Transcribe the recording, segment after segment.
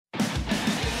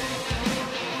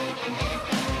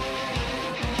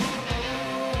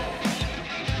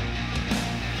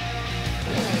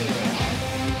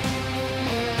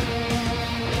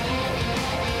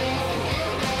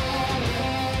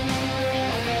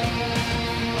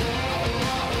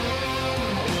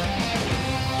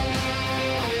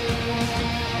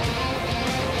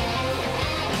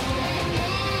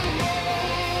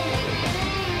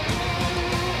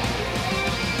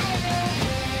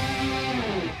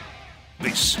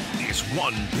This is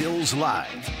One Bills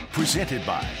Live, presented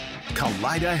by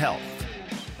Kaleida Health.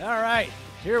 All right,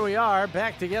 here we are,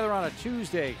 back together on a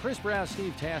Tuesday. Chris Brown,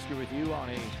 Steve Tasker with you on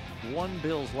a One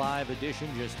Bills Live edition,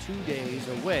 just 2 days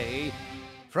away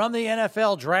from the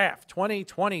NFL Draft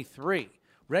 2023.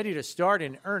 Ready to start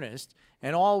in earnest,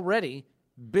 and already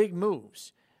big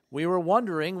moves. We were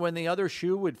wondering when the other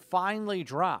shoe would finally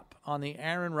drop on the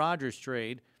Aaron Rodgers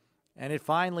trade, and it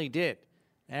finally did.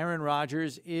 Aaron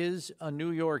Rodgers is a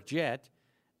New York Jet,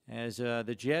 as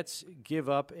the Jets give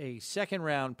up a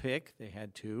second-round pick. They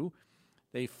had two.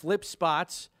 They flip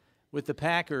spots with the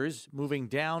Packers, moving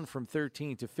down from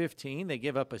 13 to 15. They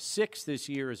give up a 6 this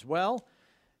year as well,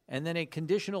 and then a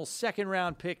conditional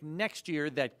second-round pick next year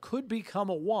that could become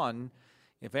a 1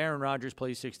 if Aaron Rodgers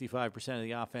plays 65% of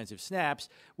the offensive snaps,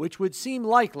 which would seem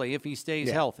likely if he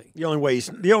stays healthy. The only way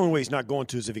he's not going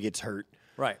to is if he gets hurt.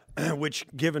 Right. Which,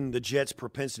 given the Jets'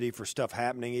 propensity for stuff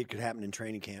happening, it could happen in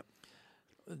training camp.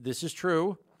 This is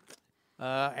true.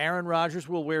 Aaron Rodgers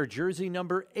will wear jersey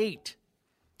number 8.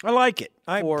 I like it.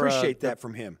 I appreciate that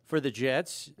from him. For the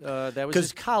Jets. That was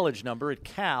his college number at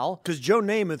Cal. Because Joe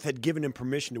Namath had given him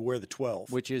permission to wear the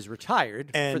 12. Which is retired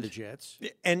for the Jets.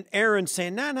 And Aaron's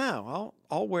saying, no,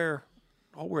 I'll wear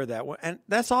that one. And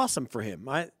that's awesome for him.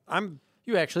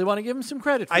 You actually want to give him some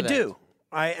credit for that. I do.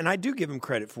 I do give him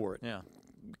credit for it. Yeah.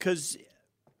 Because,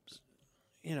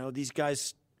 these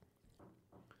guys,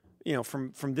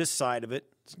 from this side of it,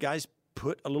 guys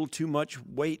put a little too much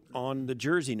weight on the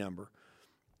jersey number.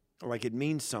 Like it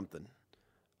means something.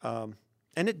 And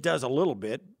it does a little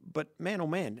bit, but man, oh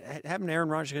man, having Aaron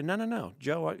Rodgers go, no,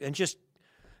 Joe, and just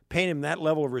paying him that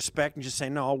level of respect and just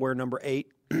saying, no, I'll wear number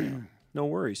 8. No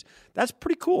worries. That's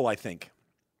pretty cool, I think.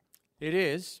 It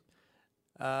is.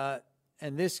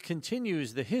 And this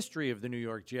continues the history of the New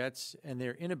York Jets and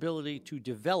their inability to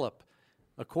develop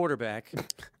a quarterback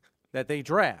that they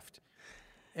draft.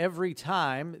 Every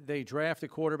time they draft a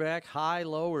quarterback, high,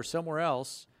 low, or somewhere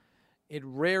else, it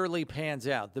rarely pans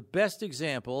out. The best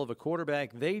example of a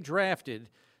quarterback they drafted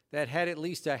that had at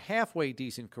least a halfway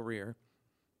decent career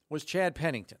was Chad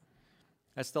Pennington.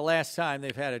 That's the last time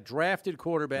they've had a drafted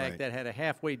quarterback that had a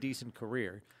halfway decent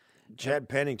career. Chad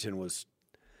Pennington was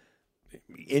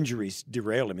injuries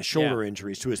derailed him, his shoulder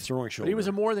injuries to his throwing shoulder. But he was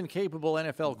a more than capable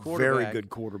NFL quarterback. Very good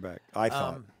quarterback, I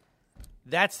thought.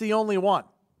 That's the only one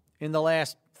in the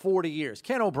last 40 years.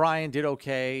 Ken O'Brien did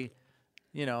okay.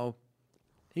 He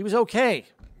was okay.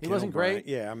 He wasn't great.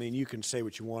 Yeah, I mean, you can say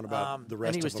what you want about the rest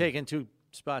of them. And he was taken 2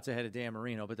 spots ahead of Dan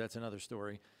Marino, but that's another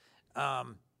story.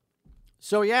 The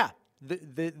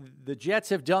Jets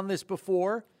have done this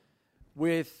before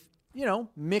with,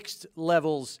 mixed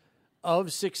levels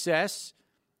of success.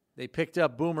 They picked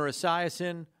up Boomer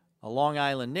Esiason, a Long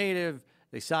Island native.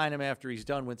 They signed him after he's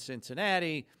done with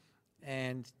Cincinnati.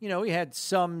 And, he had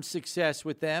some success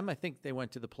with them. I think they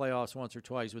went to the playoffs once or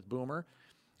twice with Boomer.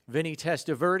 Vinny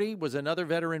Testaverde was another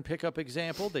veteran pickup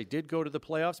example. They did go to the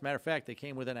playoffs. Matter of fact, they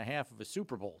came within a half of a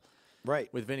Super Bowl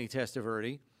with Vinny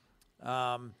Testaverde.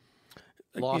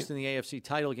 Lost in the AFC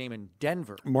title game in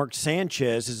Denver. Mark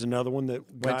Sanchez is another one that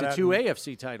went to 2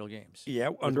 AFC title games. Yeah,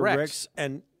 under Rex,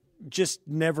 and just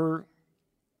never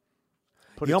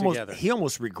put it together. He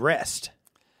almost regressed.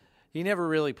 He never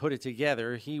really put it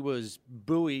together. He was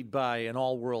buoyed by an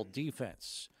all-world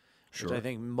defense, which I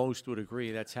think most would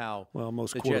agree. That's how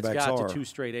most the quarterbacks Jets got are. to 2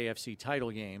 straight AFC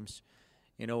title games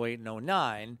in 08 and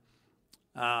 09.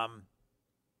 And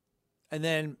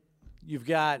then you've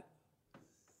got,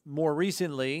 more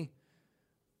recently,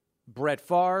 Brett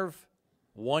Favre,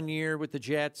 1 year with the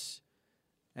Jets,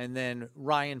 and then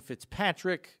Ryan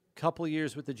Fitzpatrick, couple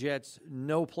years with the Jets,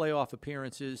 no playoff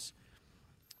appearances,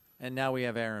 and now we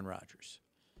have Aaron Rodgers.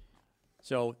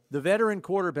 So the veteran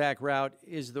quarterback route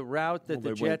is the route that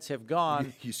the Jets have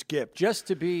gone. You skipped just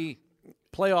to be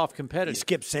playoff competitive. You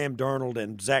skipped Sam Darnold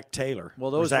and Zach Taylor.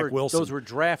 Well, those were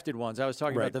drafted ones. I was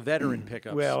talking about the veteran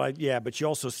pickups. Well, but you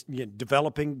also drafting and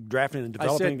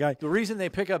developing a guy. The reason they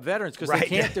pick up veterans because they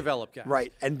can't develop guys.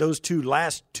 Right, and those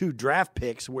last two draft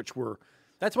picks, which were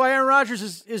that's why Aaron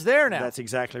Rodgers is there now. That's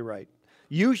exactly right.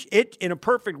 In a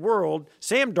perfect world,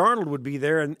 Sam Darnold would be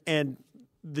there, and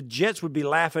the Jets would be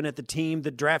laughing at the team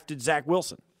that drafted Zach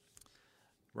Wilson.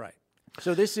 Right.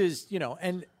 So this is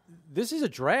and this is a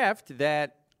draft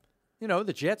that,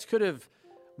 the Jets could have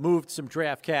moved some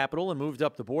draft capital and moved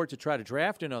up the board to try to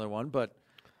draft another one. But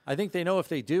I think they know if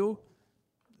they do,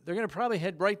 they're going to probably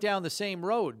head right down the same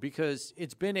road because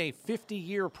it's been a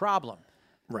 50-year problem.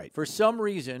 Right. For some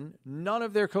reason, none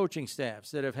of their coaching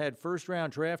staffs that have had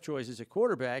first-round draft choices at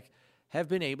quarterback have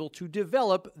been able to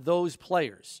develop those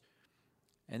players.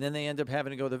 And then they end up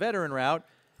having to go the veteran route.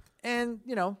 And,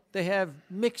 they have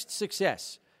mixed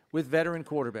success with veteran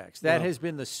quarterbacks. That has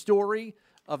been the story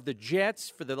of the Jets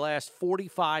for the last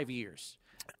 45 years.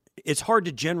 It's hard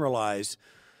to generalize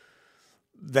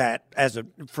that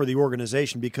for the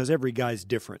organization because every guy's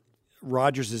different.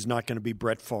 Rodgers is not going to be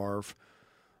Brett Favre,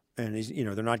 and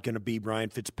they're not going to be Ryan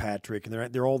Fitzpatrick,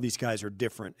 and they're all these guys are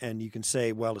different. And you can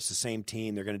say, well, it's the same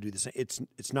team; they're going to do the same.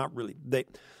 It's not really.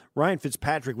 Ryan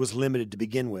Fitzpatrick was limited to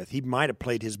begin with. He might have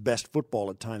played his best football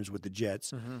at times with the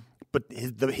Jets, but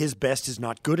his best is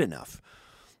not good enough.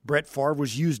 Brett Favre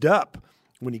was used up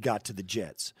when he got to the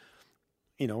Jets.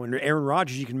 And Aaron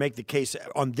Rodgers, you can make the case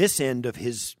on this end of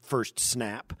his first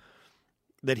snap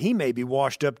that he may be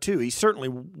washed up too. He certainly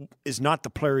is not the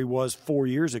player he was 4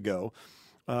 years ago.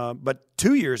 But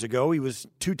 2 years ago, he was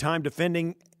two-time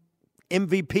defending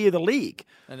MVP of the league.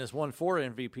 And has won 4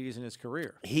 MVPs in his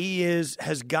career. He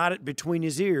has got it between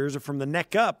his ears, or from the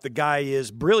neck up. The guy is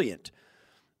brilliant.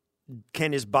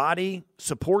 Can his body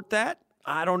support that?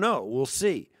 I don't know. We'll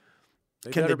see.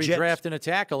 They better be drafting a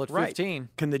tackle at 15.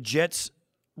 Can the Jets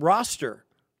roster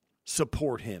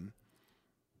support him?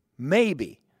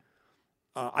 Maybe.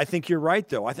 I think you're right,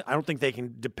 though. I don't think they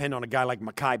can depend on a guy like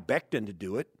Mekhi Becton to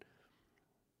do it.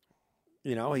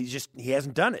 He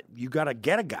hasn't done it. You got to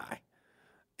get a guy.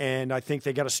 And I think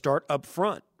they got to start up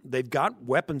front. They've got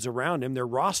weapons around him. Their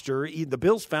roster, the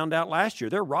Bills found out last year,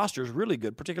 their roster is really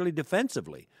good, particularly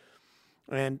defensively.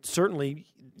 And certainly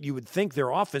you would think their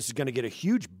offense is going to get a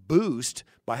huge boost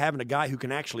by having a guy who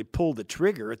can actually pull the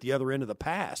trigger at the other end of the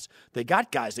pass. They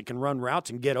got guys that can run routes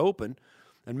and get open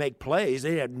and make plays.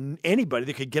 They had anybody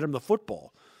that could get them the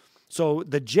football. So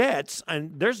the Jets,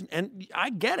 and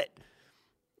I get it.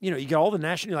 You get all the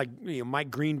national, like Mike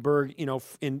Greenberg.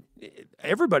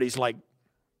 Everybody's like,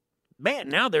 man,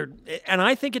 now they're, and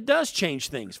I think it does change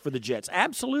things for the Jets,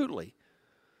 absolutely.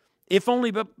 If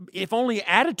only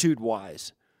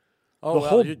attitude-wise. The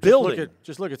whole building.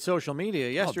 Just look at social media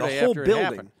yesterday after it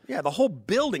happened. Yeah, the whole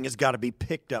building has got to be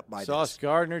picked up by this. Sauce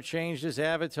Gardner changed his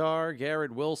avatar.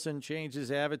 Garrett Wilson changed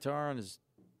his avatar on his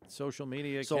social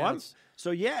media accounts.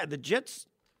 The Jets.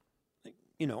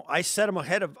 I put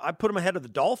them ahead of the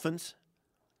Dolphins,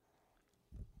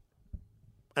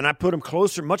 and I put them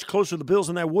much closer to the Bills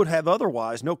than I would have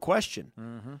otherwise. No question.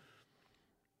 Mm-hmm.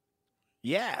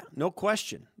 Yeah, no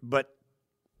question. But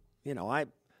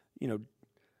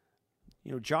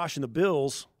Josh and the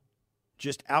Bills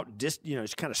just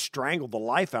just kind of strangled the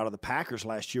life out of the Packers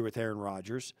last year with Aaron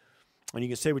Rodgers. And you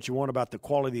can say what you want about the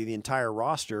quality of the entire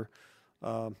roster.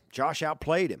 Josh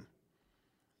outplayed him.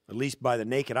 At least by the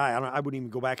naked eye. I wouldn't even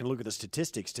go back and look at the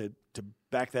statistics to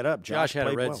back that up. Josh had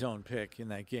a red zone pick in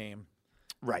that game.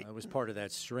 Right. It was part of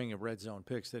that string of red zone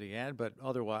picks that he had. But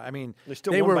otherwise,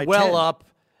 they were well 10. up,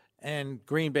 and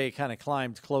Green Bay kind of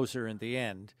climbed closer in the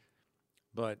end.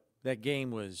 But that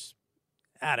game was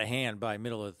out of hand by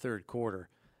middle of the third quarter.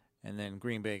 And then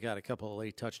Green Bay got a couple of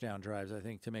late touchdown drives, I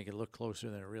think, to make it look closer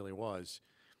than it really was.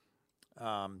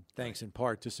 Thanks in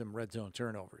part to some red zone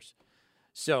turnovers.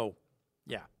 So,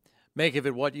 yeah. Make of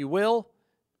it what you will,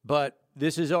 but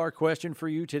this is our question for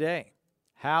you today.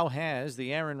 How has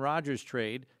the Aaron Rodgers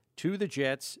trade to the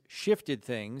Jets shifted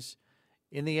things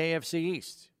in the AFC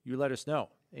East? You let us know.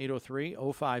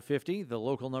 803-0550, the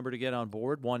local number to get on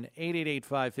board.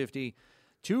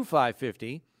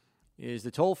 1-888-550-2550 is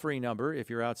the toll-free number if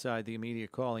you're outside the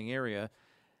immediate calling area.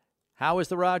 How has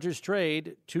the Rodgers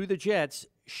trade to the Jets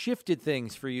shifted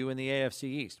things for you in the AFC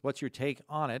East? What's your take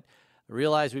on it? I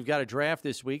realize we've got a draft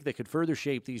this week that could further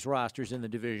shape these rosters in the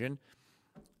division,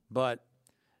 but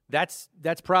that's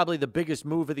probably the biggest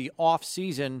move of the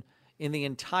offseason in the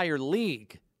entire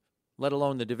league, let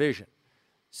alone the division.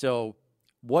 So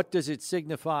what does it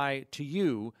signify to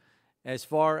you as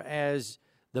far as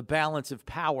the balance of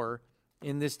power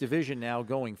in this division now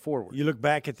going forward? You look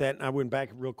back at that, and I went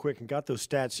back real quick and got those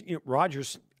stats.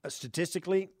 Rodgers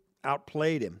statistically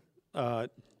outplayed him.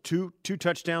 Two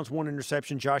touchdowns, 1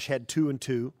 interception. Josh had 2 and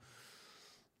 2.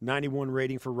 91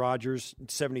 rating for Rodgers,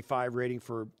 75 rating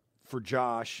for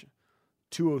Josh.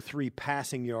 203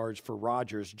 passing yards for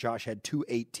Rodgers. Josh had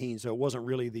 218, so it wasn't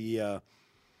really the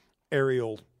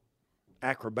aerial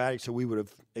acrobatics that we would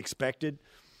have expected.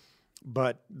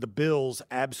 But the Bills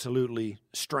absolutely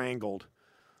strangled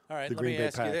the Green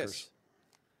Bay Packers. All right, let me ask you this.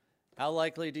 How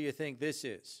likely do you think this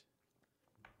is?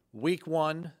 Week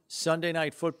 1, Sunday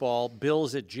Night Football,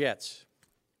 Bills at Jets.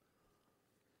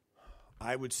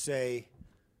 I would say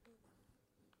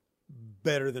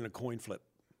better than a coin flip.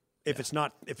 If it's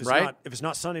not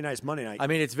Sunday night, it's Monday night. I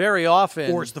mean, it's very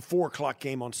often, or it's the 4:00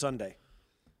 game on Sunday.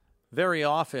 Very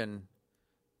often,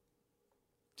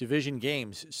 division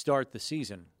games start the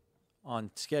season on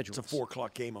schedules. It's a 4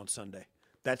 o'clock game on Sunday.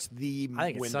 That's the I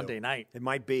think window. it's Sunday night. It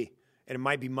might be. And it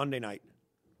might be Monday night.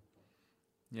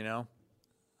 You know?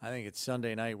 I think it's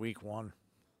Sunday night, week 1.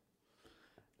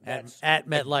 At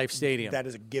MetLife Stadium. That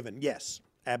is a given. Yes,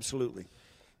 absolutely.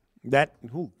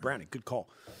 Brownie, good call.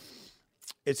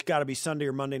 It's got to be Sunday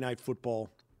or Monday Night Football.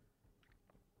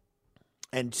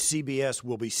 And CBS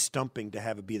will be stumping to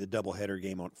have it be the doubleheader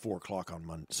game on 4 o'clock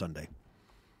on Sunday.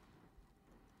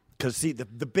 Because, see, the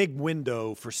big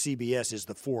window for CBS is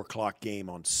the 4 o'clock game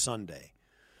on Sunday.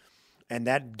 And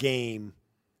that game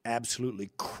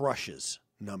absolutely crushes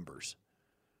numbers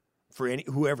for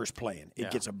whoever's playing.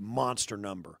 It gets a monster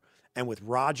number. And with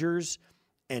Rodgers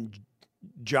and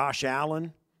Josh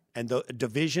Allen and the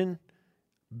division,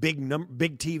 big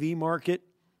TV market,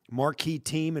 marquee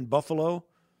team in Buffalo.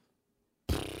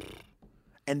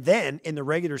 And then in the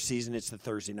regular season, it's the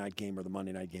Thursday night game or the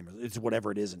Monday night game. It's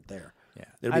whatever it isn't there.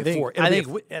 Yeah, I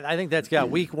think that's got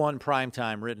week 1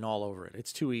 primetime written all over it.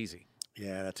 It's too easy.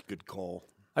 Yeah, that's a good call.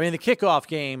 I mean, the kickoff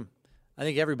game, I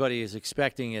think everybody is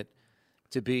expecting it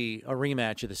to be a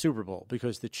rematch of the Super Bowl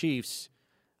because the Chiefs,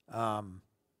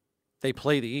 they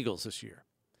play the Eagles this year.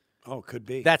 Oh, could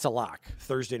be. That's a lock.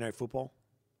 Thursday night football?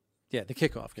 Yeah, the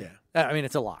kickoff game. Yeah. I mean,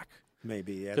 it's a lock.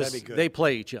 Maybe, yeah, that'd be good. They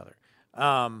play each other.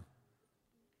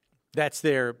 That's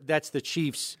the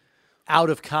Chiefs'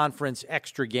 out-of-conference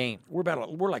extra game.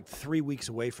 We're like 3 weeks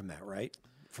away from that, right?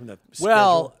 From the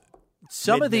schedule.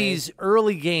 Some Mid-May. of these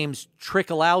early games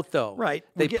trickle out, though. Right.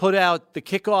 They put out the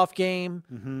kickoff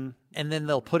game, and then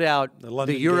they'll put out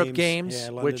the Europe games,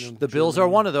 which the Bills are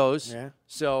one of those. Yeah.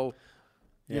 So,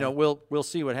 you know, we'll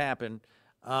see what happens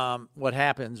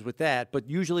with that. But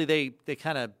usually they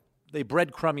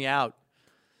breadcrumb you out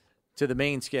to the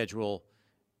main schedule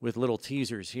with little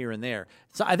teasers here and there.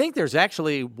 So I think there's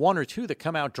actually 1 or 2 that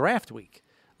come out draft week.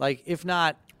 Like, if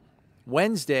not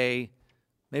Wednesday,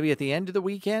 maybe at the end of the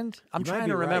weekend. I'm trying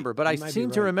to remember, but I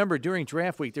seem to remember during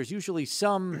draft week there's usually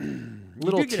some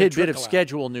little tidbit of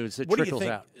schedule news that trickles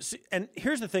out. And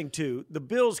here's the thing, too. The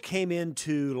Bills came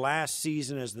into last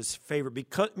season as this favorite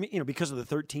because of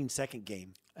the 13-second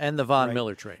game. And the Von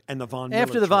Miller trade.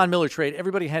 After the Von Miller trade,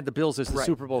 everybody had the Bills as the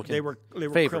Super Bowl They were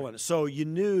favorite. killing it. So you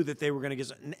knew that they were going to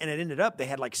get – and it ended up they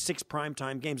had like 6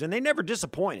 primetime games, and they never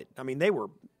disappointed. I mean, they were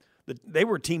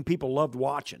a team people loved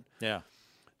watching. Yeah.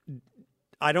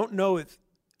 I don't know if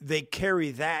they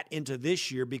carry that into this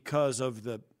year because of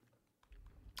the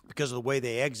way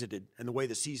they exited and the way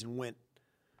the season went.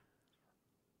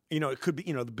 You know, it could be,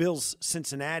 the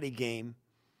Bills-Cincinnati game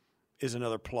is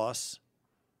another plus.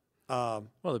 Well,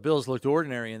 the Bills looked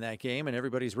ordinary in that game, and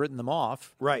everybody's written them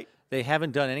off. Right. They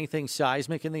haven't done anything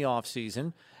seismic in the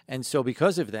offseason, and so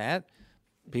because of that,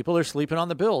 people are sleeping on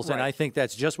the Bills, and I think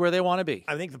that's just where they want to be.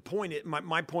 I think the point,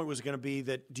 my point was going to be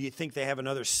that do you think they have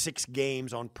another 6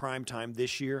 games on primetime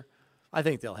this year? I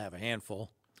think they'll have a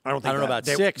handful. I don't know about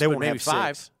 6, but maybe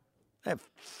 5. 6. They have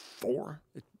 4.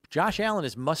 Josh Allen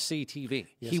is must-see TV.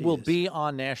 Yes, he will be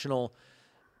on national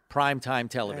primetime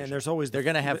television. And there's always they're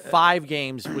going to have 5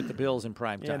 games with the Bills in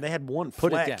primetime. Yeah, and they had one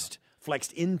flexed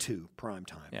into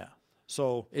primetime. Yeah.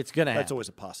 So it's going to happen. That's always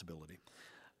a possibility.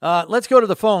 Let's go to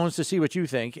the phones to see what you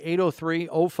think.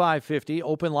 803-0550,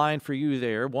 open line for you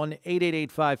there.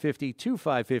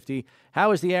 1-888-550-2550.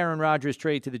 How has the Aaron Rodgers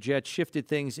trade to the Jets shifted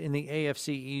things in the AFC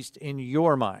East in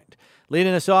your mind?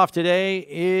 Leading us off today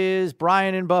is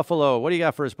Brian in Buffalo. What do you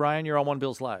got for us, Brian? You're on One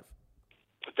Bills Live.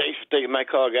 Thanks for taking my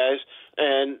call, guys.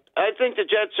 And I think the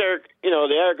Jets are,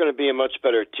 they are going to be a much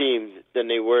better team than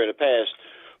they were in the past.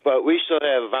 But we still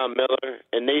have Von Miller,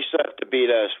 and they still have to beat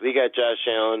us. We got Josh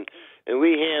Allen, and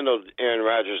we handled Aaron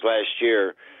Rodgers last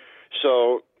year.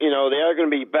 So, they are going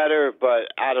to be better,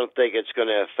 but I don't think it's going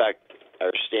to affect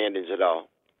our standings at all.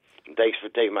 Thanks for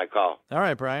taking my call. All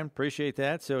right, Brian. Appreciate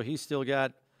that. So he's still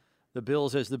got the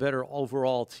Bills as the better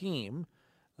overall team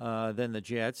than the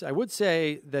Jets. I would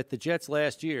say that the Jets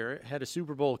last year had a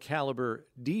Super Bowl caliber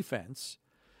defense,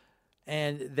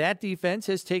 and that defense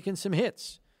has taken some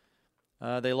hits.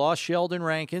 They lost Sheldon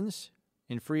Rankins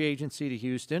in free agency to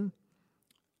Houston,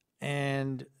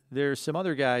 and there's some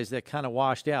other guys that kind of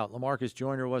washed out. LaMarcus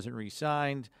Joyner wasn't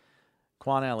re-signed.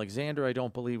 Quan Alexander, I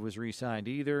don't believe, was re-signed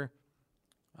either,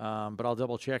 but I'll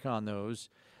double-check on those.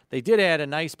 They did add a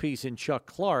nice piece in Chuck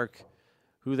Clark,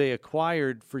 who they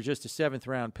acquired for just a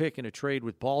 7th-round pick in a trade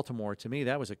with Baltimore. To me,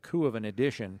 that was a coup of an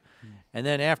addition. And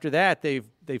then after that,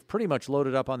 they've pretty much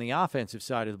loaded up on the offensive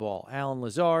side of the ball. Alan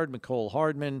Lazard, Mecole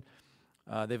Hardman.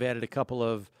 They've added a couple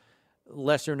of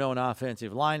lesser-known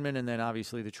offensive linemen, and then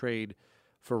obviously the trade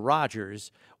for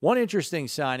Rodgers. One interesting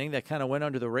signing that kind of went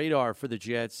under the radar for the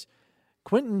Jets,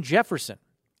 Quentin Jefferson,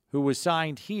 who was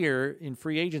signed here in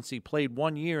free agency, played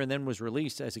 1 year and then was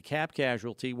released as a cap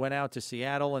casualty, went out to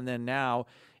Seattle, and then now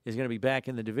is going to be back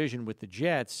in the division with the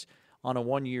Jets on a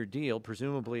 1-year deal,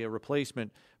 presumably a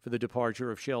replacement for the departure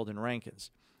of Sheldon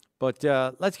Rankins. But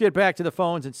let's get back to the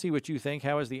phones and see what you think.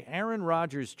 How has the Aaron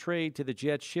Rodgers trade to the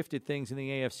Jets shifted things in the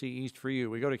AFC East for you?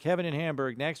 We go to Kevin in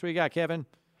Hamburg next. What you got, Kevin?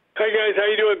 Hi, guys. How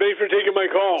you doing? Thanks for taking my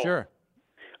call. Sure.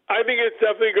 I think it's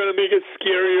definitely going to make it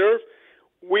scarier.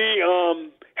 We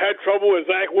had trouble with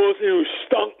Zach Wilson, who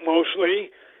stunk mostly.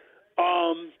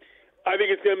 I think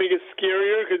it's going to make it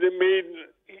scarier because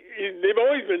they've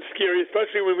always been scary,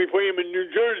 especially when we play them in New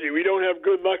Jersey. We don't have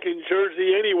good luck in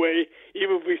Jersey anyway,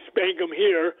 even if we spank them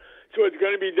here. So it's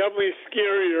going to be definitely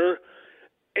scarier.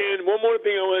 And one more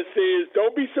thing I want to say is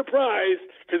don't be surprised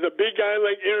because a big guy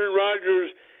like Aaron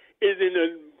Rodgers is in a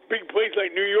big place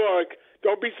like New York.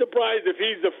 Don't be surprised if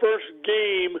he's the first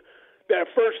game, that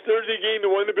first Thursday game,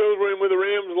 the one the Bills were in with the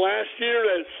Rams last year,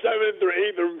 that 7th or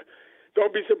 8th.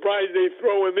 Don't be surprised they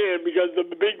throw him in because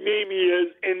of the big name he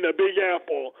is in the Big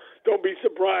Apple. Don't be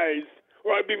surprised.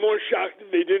 Or I'd be more shocked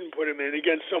if they didn't put him in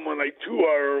against someone like Tua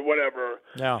or whatever.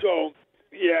 Yeah. So,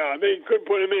 yeah, they could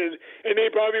put him in. And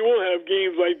they probably will have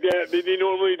games like that they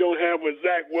normally don't have with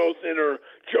Zach Wilson or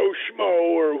Joe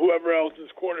Schmo or whoever else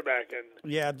is quarterbacking.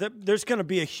 Yeah, there's going to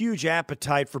be a huge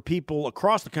appetite for people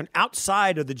across the country,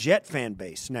 outside of the Jet fan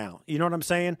base now. You know what I'm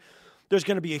saying? There's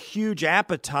going to be a huge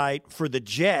appetite for the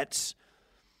Jets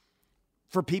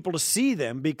for people to see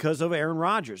them because of Aaron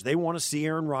Rodgers. They want to see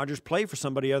Aaron Rodgers play for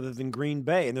somebody other than Green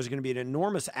Bay, and there's going to be an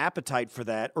enormous appetite for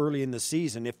that early in the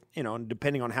season. If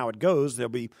depending on how it goes, there'll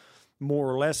be more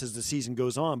or less as the season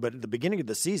goes on. But at the beginning of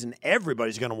the season,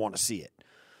 everybody's going to want to see it.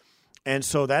 And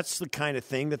so that's the kind of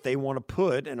thing that they want to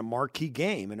put in a marquee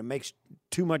game, and it makes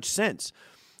too much sense.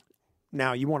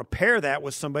 Now, you want to pair that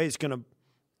with somebody that's going to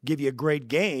give you a great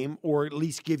game or at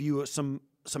least give you some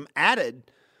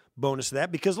added bonus to that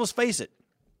because let's face it,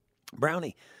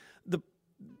 Brownie,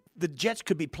 the Jets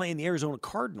could be playing the Arizona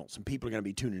Cardinals, and people are going to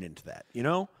be tuning into that, you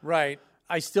know? Right.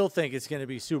 I still think it's going to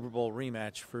be Super Bowl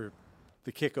rematch for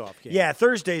the kickoff game. Yeah,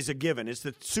 Thursday's a given. It's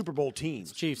the Super Bowl teams.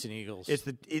 It's Chiefs and Eagles. It's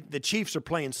the Chiefs are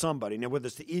playing somebody. Now, whether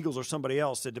it's the Eagles or somebody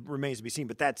else, it remains to be seen,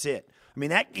 but that's it. I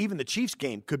mean, even the Chiefs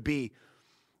game could be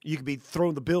 – you could be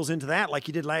throwing the Bills into that like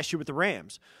you did last year with the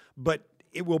Rams. But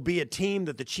it will be a team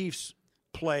that the Chiefs –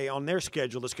 play on their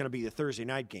schedule that's going to be the Thursday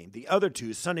night game. The other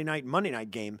two, Sunday night and Monday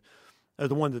night game, are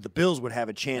the one that the Bills would have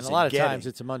a chance and a lot of getting. Times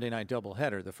it's a Monday night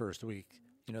doubleheader the first week.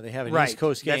 You know, they have an right. East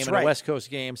Coast game that's and right. a West Coast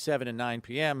game, 7 and 9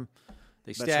 p.m.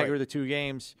 They stagger the two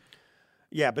games.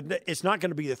 Yeah, but it's not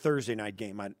going to be the Thursday night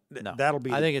game. No. That'll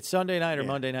be. I think it's Sunday night or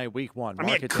Monday night, week one. I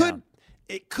mean, it could down.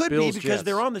 It could Bills, be because Jets.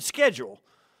 they're on the schedule.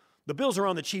 The Bills are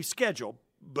on the Chiefs' schedule,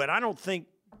 but I don't think.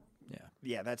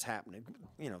 Yeah, that's happening.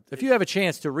 You know, if you have a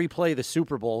chance to replay the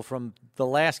Super Bowl from the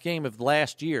last game of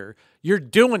last year, you're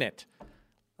doing it.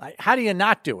 How do you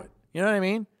not do it? You know what I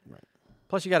mean? Right.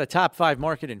 Plus, you got a top 5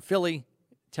 market in Philly,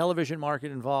 television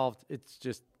market involved. It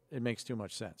makes too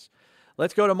much sense.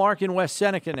 Let's go to Mark in West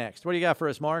Seneca next. What do you got for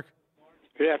us, Mark?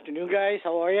 Good afternoon, guys.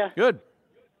 How are you? Good.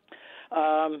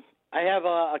 I have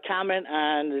a comment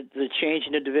on the change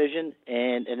in the division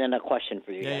and then a question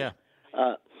for you guys.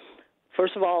 Yeah.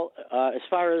 First of all, as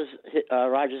far as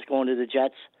Rodgers going to the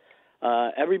Jets,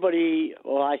 everybody,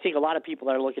 well, I think a lot of people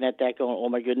are looking at that going, oh,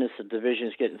 my goodness, the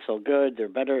division's getting so good. They're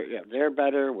better. They're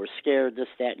better. We're scared, this,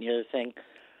 that, and the other thing.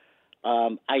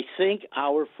 I think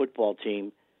our football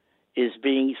team is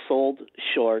being sold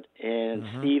short. And,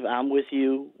 Steve, I'm with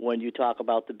you when you talk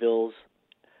about the Bills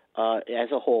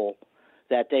as a whole,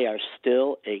 that they are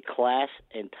still a class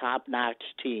and top-notch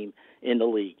team in the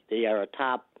league. They are a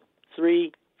top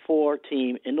 3-4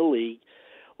 team in the league.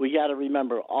 We got to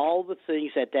remember all the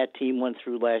things that team went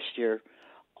through last year,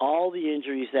 all the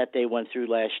injuries that they went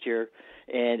through last year,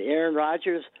 and Aaron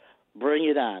Rodgers, bring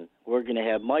it on. We're going to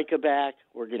have Micah back.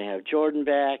 We're going to have Jordan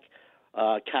back.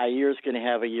 Kyrie's going to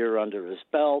have a year under his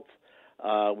belt.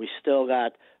 We still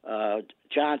got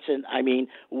Johnson. I mean,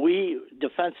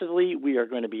 defensively, we are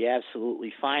going to be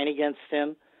absolutely fine against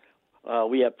him.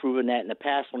 We have proven that in the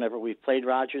past whenever we've played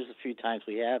Rodgers. A few times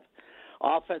we have.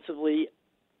 Offensively,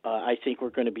 I think we're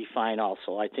going to be fine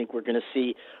also. I think we're going to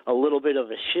see a little bit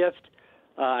of a shift.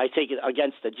 I think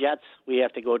against the Jets, we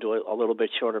have to go to a little bit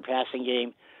shorter passing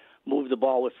game, move the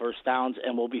ball with first downs,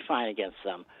 and we'll be fine against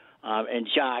them. And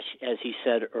Josh, as he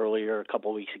said earlier a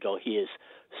couple of weeks ago, he is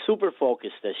super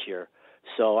focused this year.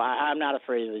 So I'm not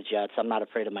afraid of the Jets. I'm not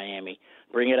afraid of Miami.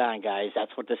 Bring it on, guys.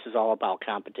 That's what this is all about,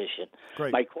 competition.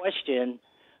 Great. My question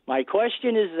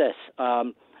is this.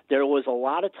 There was a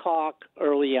lot of talk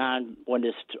early on when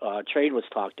this trade was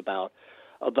talked about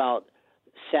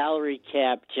salary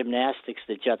cap gymnastics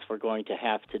the Jets were going to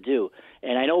have to do.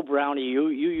 And I know, Brownie, you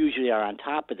usually are on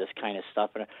top of this kind of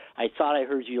stuff, and I thought I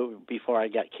heard you before I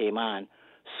came on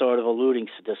sort of alluding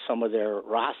to some of their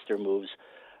roster moves.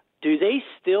 Do they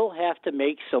still have to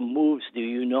make some moves, do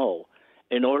you know,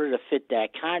 in order to fit that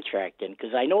contract in?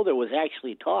 Because I know there was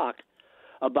actually talk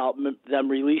about them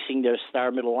releasing their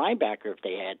star middle linebacker if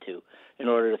they had to in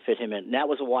order to fit him in. And that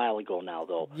was a while ago now,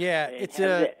 though. Yeah, it's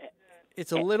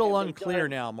a little unclear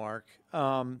now, Mark,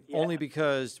 only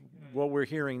because what we're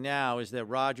hearing now is that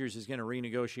Rodgers is going to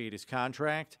renegotiate his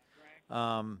contract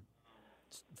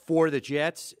for the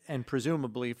Jets and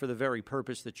presumably for the very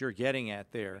purpose that you're getting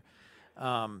at there,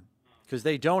 because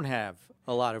they don't have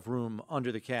a lot of room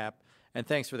under the cap. And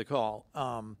thanks for the call.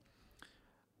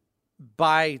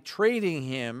 By trading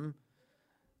him,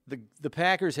 the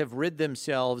Packers have rid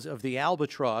themselves of the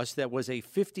albatross that was a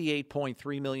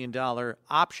 $58.3 million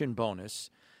option bonus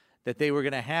that they were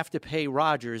going to have to pay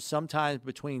Rodgers sometime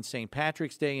between St.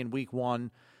 Patrick's Day and Week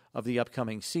 1 of the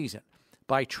upcoming season.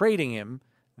 By trading him,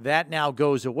 that now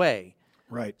goes away.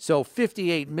 Right. So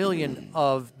 $58 million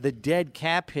of the dead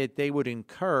cap hit they would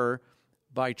incur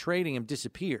by trading him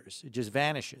disappears. It just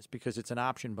vanishes because it's an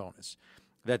option bonus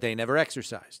that they never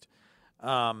exercised.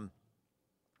 The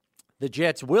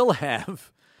Jets will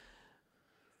have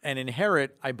and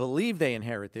inherit, I believe they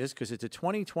inherit this because it's a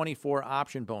 2024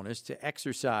 option bonus to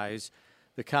exercise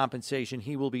the compensation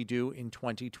he will be due in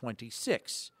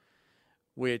 2026,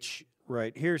 which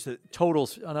here's the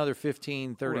totals another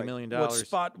 $15-30 million.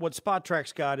 What Spot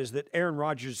Track's got is that Aaron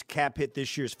Rodgers' cap hit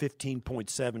this year is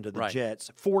 15.7 to the Jets,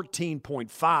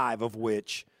 14.5 of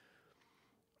which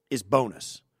is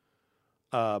bonus.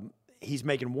 He's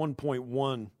making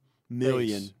 $1.1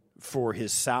 million for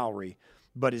his salary,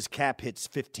 but his cap hits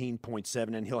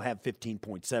 15.7, and he'll have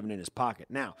 15.7 in his pocket.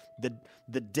 Now,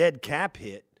 the dead cap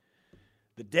hit.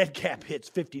 The dead cap hits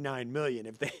 $59 million.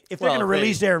 If they're going to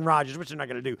release Aaron Rodgers, which they're not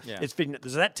going to do, it's 59.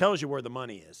 So that tells you where the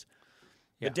money is.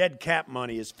 The dead cap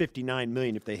money is $59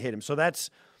 million if they hit him. So that's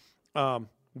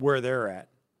where they're at.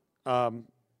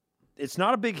 It's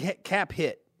not a big cap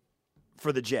hit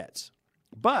for the Jets,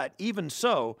 but even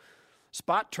so,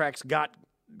 Spot Track's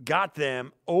got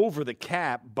them over the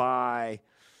cap by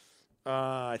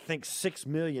I think $6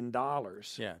 million.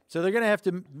 Yeah. So they're going to have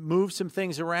to move some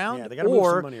things around. Yeah, they got to move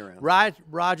some money around.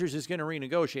 Rodgers is going to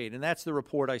renegotiate, and that's the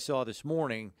report I saw this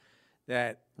morning,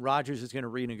 that Rodgers is going to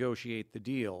renegotiate the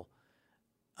deal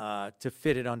to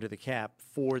fit it under the cap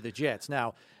for the Jets.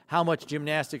 Now, how much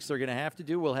gymnastics they're going to have to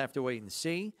do, we'll have to wait and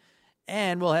see.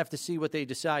 And we'll have to see what they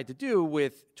decide to do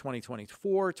with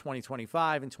 2024,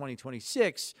 2025, and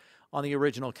 2026 on the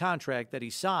original contract that he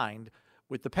signed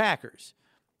with the Packers.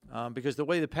 Because the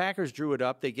way the Packers drew it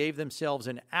up, they gave themselves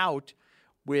an out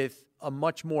with a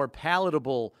much more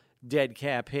palatable dead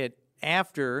cap hit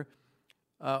after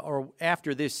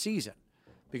this season.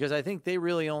 Because I think they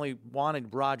really only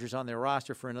wanted Rodgers on their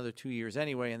roster for another 2 years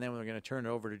anyway, and then we're going to turn it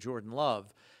over to Jordan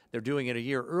Love. They're doing it a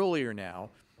year earlier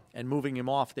now and moving him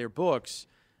off their books.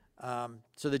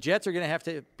 So the Jets are going to have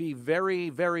to be very,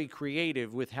 very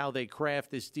creative with how they craft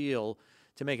this deal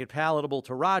to make it palatable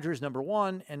to Rodgers, number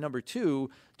one, and number two,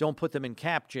 don't put them in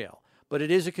cap jail. But it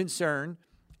is a concern,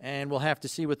 and we'll have to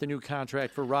see what the new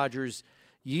contract for Rodgers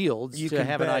yields to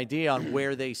have an idea on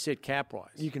where they sit cap-wise.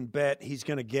 You can bet he's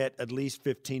going to get at least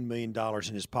 $15 million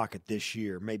in his pocket this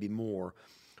year, maybe more,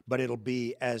 but it'll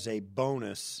be as a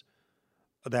bonus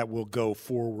that will go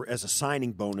forward, as a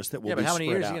signing bonus that will be spread out. Yeah, but how many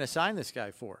years are you going to sign this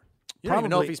guy for? You don't even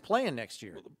know if he's playing next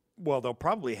year. Well, they'll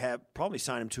probably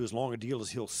sign him to as long a deal as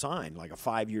he'll sign, like a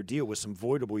 5-year deal with some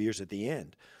voidable years at the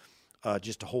end,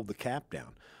 just to hold the cap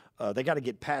down. They got to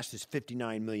get past this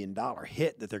 $59 million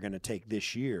hit that they're going to take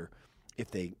this year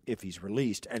if he's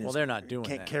released. And they're not doing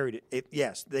that.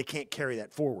 Yes, they can't carry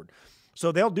that forward.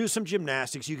 So they'll do some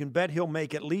gymnastics. You can bet he'll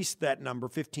make at least that number,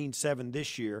 15.7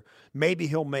 this year. Maybe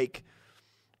he'll make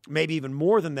even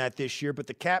more than that this year, but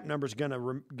the cap number is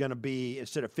going to be,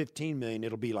 instead of $15 million,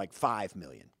 it'll be like $5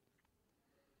 million.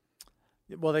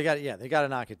 Well, they got to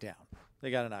knock it down.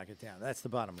 They got to knock it down. That's the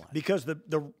bottom line. Because the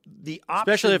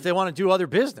option, especially if they want to do other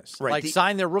business, like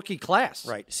sign their rookie class.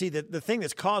 Right. See, the thing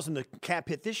that's causing the cap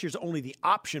hit this year is only the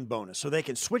option bonus. So they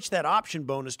can switch that option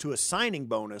bonus to a signing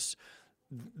bonus.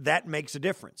 That makes a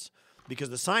difference because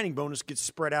the signing bonus gets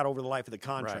spread out over the life of the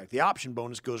contract. Right. The option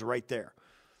bonus goes right there.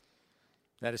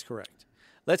 That is correct.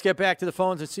 Let's get back to the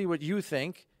phones and see what you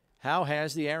think. How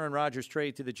has the Aaron Rodgers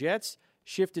trade to the Jets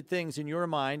shifted things in your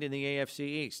mind in the AFC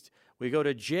East? We go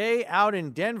to Jay out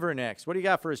in Denver next. What do you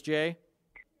got for us, Jay?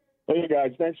 Hey,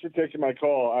 guys. Thanks for taking my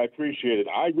call. I appreciate it.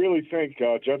 I really think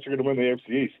Jets are going to win the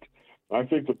AFC East. I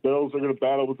think the Bills are going to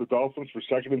battle with the Dolphins for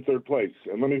second and third place.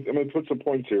 And let me put some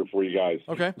points here for you guys.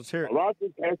 Okay, let's hear it.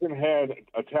 Rodgers hasn't had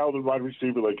a talented wide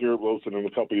receiver like Garrett Wilson in a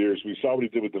couple of years. We saw what he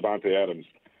did with Devontae Adams.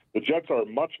 The Jets are a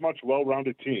much, much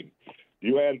well-rounded team.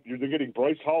 You're getting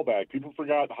Bryce Hall back. People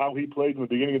forgot how he played in the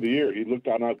beginning of the year. He looked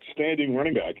an outstanding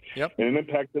running back and an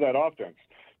impact to that offense.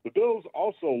 The Bills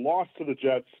also lost to the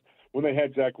Jets when they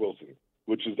had Zach Wilson,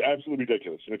 which is absolutely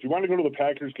ridiculous. And if you want to go to the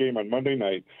Packers game on Monday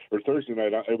night or Thursday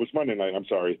night, it was Monday night, I'm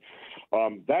sorry,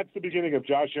 that's the beginning of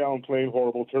Josh Allen playing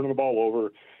horrible, turning the ball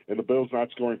over, and the Bills not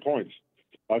scoring points.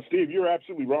 Steve, you're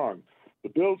absolutely wrong. The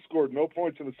Bills scored no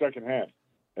points in the second half,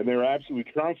 and they were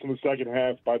absolutely trounced in the second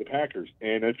half by the Packers.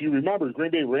 And if you remember,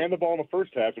 Green Bay ran the ball in the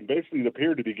first half, and basically it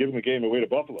appeared to be giving the game away to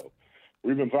Buffalo.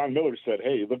 Even Von Miller said,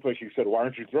 hey, it looked like he said, why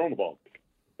aren't you throwing the ball?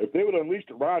 If they would have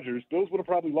unleashed Rodgers, Bills would have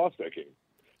probably lost that game.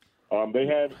 They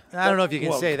had. I don't know if you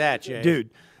can say that, Jay. Dude.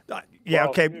 Yeah,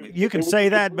 okay, you can say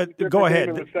that, but go ahead.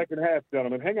 In the second half,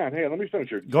 gentlemen. Hang on, let me finish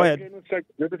here. Go ahead.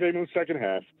 Different game in the second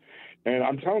half, and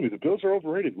I'm telling you, the Bills are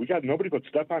overrated. We got nobody but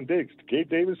Stephon Diggs. Gabe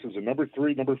Davis is a number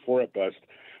 3, number 4 at best.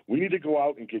 We need to go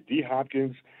out and get D.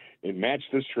 Hopkins and match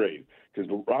this trade because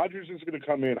Rodgers is going to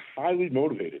come in highly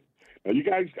motivated. Now, you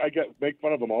guys, make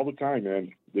fun of him all the time,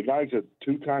 man. The guy's a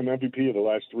 2-time MVP of the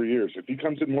last 3 years. If he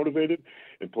comes in motivated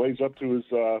and plays up to his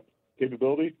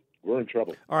capability, we're in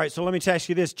trouble. All right, so let me ask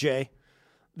you this, Jay.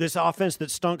 This offense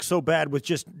that stunk so bad with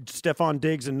just Stephon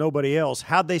Diggs and nobody else,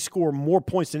 how'd they score more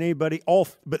points than anybody, all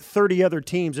but 30 other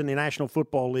teams in the National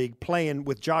Football League playing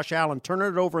with Josh Allen, turning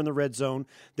it over in the red zone?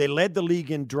 They led the league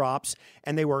in drops,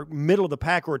 and they were middle of the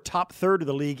pack or top third of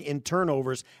the league in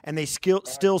turnovers, and they still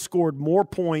scored more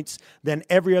points than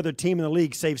every other team in the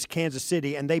league, saves Kansas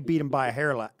City, and they beat them by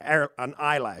an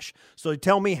eyelash. So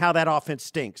tell me how that offense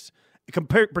stinks,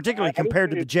 particularly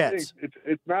compared to the Jets.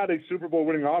 It's not a Super Bowl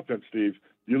winning offense, Steve.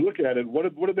 You look at it. What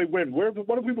did they win? What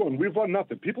have we won? We've won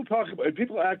nothing. People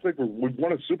act like we've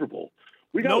won a Super Bowl.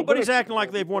 Nobody's acting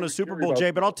like they've won a Super Bowl,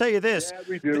 Jay. But I'll tell you this, yeah,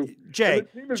 we do.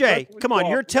 Jay, come on.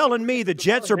 You're telling me the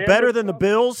Jets are better than the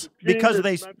Bills because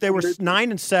they were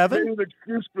 9-7? That's an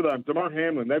excuse for them. DeMar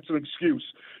Hamlin. That's an excuse.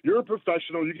 You're a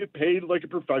professional. You get paid like a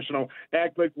professional.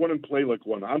 Act like one and play like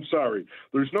one. I'm sorry.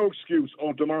 There's no excuse.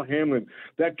 Oh, DeMar Hamlin,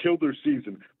 that killed their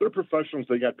season. They're professionals.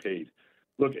 They got paid.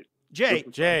 Look at.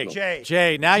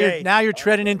 Jay, now you're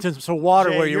treading into some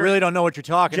water where you really don't know what you're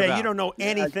talking about. Jay, you don't know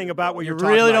anything about what you're talking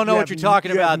about. You really don't know what what you're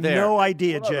talking about there. You have no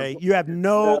idea, Jay. You have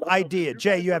no idea.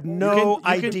 Jay, you have no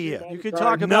idea. You can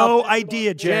talk about no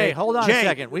idea, Jay. Jay, hold on a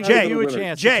second. We gave you a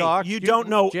chance to talk. You don't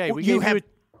know. Jay,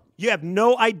 you have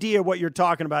no idea what you're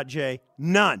talking about, Jay.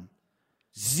 None.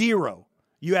 Zero.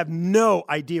 You have no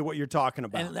idea what you're talking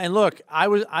about. And look,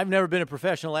 I've never been a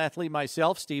professional athlete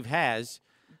myself. Steve has,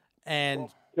 and.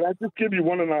 Can I just give you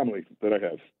one anomaly that I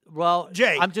have? Well,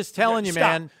 Jay, I'm just telling you,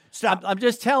 man. Stop. I'm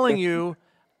just telling you,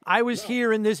 I was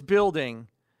here in this building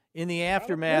in the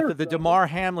aftermath of the DeMar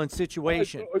Hamlin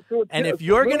situation. And if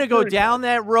you're going to go down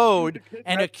that road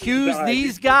and accuse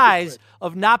these guys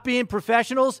of not being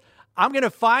professionals, I'm going to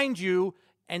find you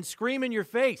and scream in your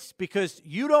face because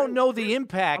you don't know the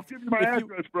impact. I'll give you my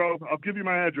address, bro. I'll give you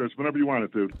my address whenever you want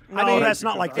it, dude. No, that's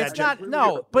not like that. It's not.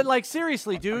 No, but like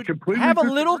seriously, dude, have a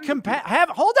little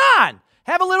hold on.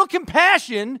 Have a little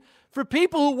compassion for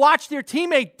people who watch their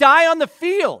teammate die on the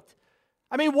field.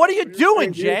 I mean, what are you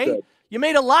doing, Jay? You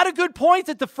made a lot of good points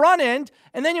at the front end,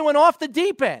 and then you went off the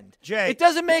deep end. Jay, it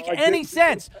doesn't make any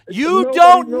sense. You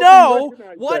don't know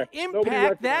what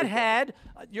impact that had.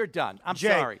 You're done. I'm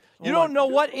sorry. You don't know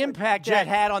what impact that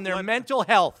had on their mental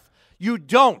health. You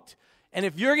don't. And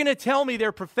if you're going to tell me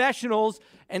they're professionals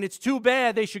and it's too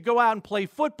bad they should go out and play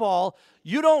football,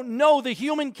 you don't know the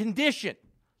human condition.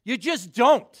 You just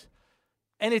don't.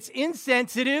 And it's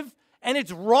insensitive and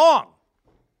it's wrong.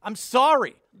 I'm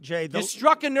sorry. Jay, you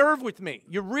struck a nerve with me.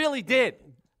 You really did.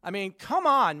 I mean, come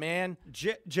on, man.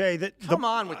 Jay, come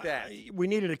on with that. We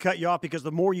needed to cut you off because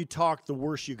the more you talk, the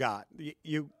worse you got.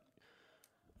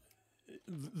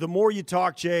 The more you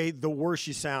talk, Jay, the worse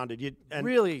you sounded.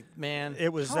 Really, man.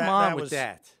 It was come on with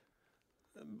that.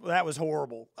 That was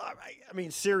horrible. I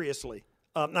mean, seriously.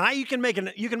 Now you can make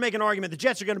an argument. The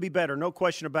Jets are going to be better, no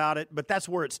question about it. But that's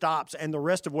where it stops. And the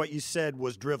rest of what you said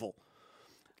was drivel.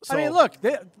 So, I mean,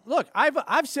 look.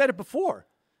 I've said it before.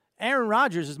 Aaron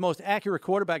Rodgers is the most accurate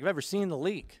quarterback I've ever seen in the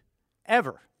league,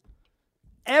 ever.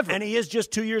 And he is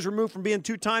just 2 years removed from being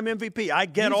two-time MVP. I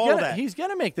get all that. He's going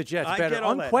to make the Jets better, get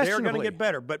all unquestionably. They're going to get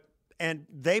better, and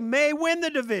they may win the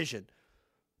division,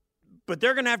 but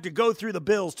they're going to have to go through the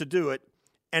Bills to do it,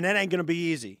 and that ain't going to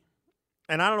be easy.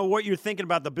 And I don't know what you're thinking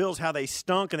about the Bills, how they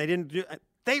stunk, and they didn't do.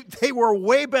 They were a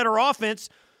way better offense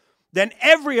than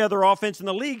every other offense in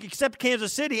the league except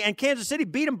Kansas City, and Kansas City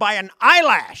beat them by an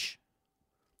eyelash.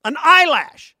 An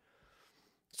eyelash.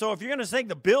 So if you're going to think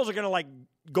the Bills are going to, like,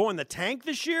 go in the tank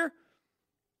this year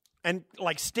and,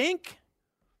 like, stink?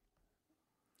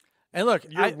 And look,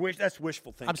 that's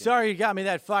wishful thinking. I'm sorry you got me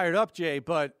that fired up, Jay,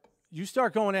 but you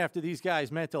start going after these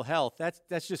guys' mental health,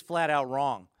 that's just flat out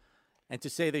wrong. And to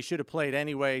say they should have played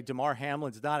anyway, DeMar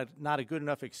Hamlin's not a good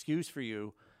enough excuse for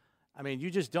you. I mean,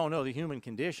 you just don't know the human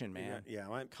condition, man.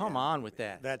 Come on with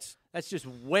that. That's just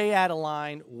way out of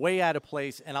line, way out of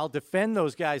place, and I'll defend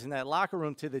those guys in that locker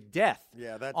room to the death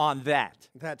on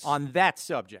that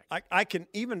subject.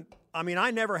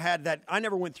 I never had that. I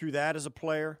never went through that as a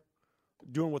player,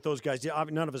 doing what those guys did.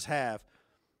 None of us have.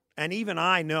 And even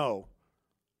I know,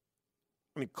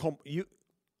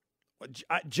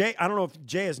 Jay, I don't know if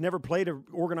Jay has never played an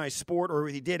organized sport, or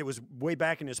if he did, it was way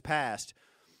back in his past.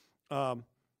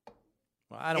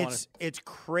 It's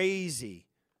crazy,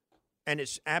 and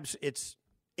it's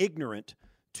ignorant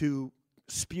to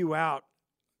spew out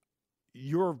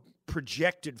your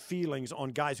projected feelings on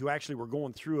guys who actually were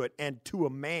going through it, and to a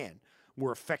man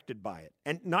were affected by it,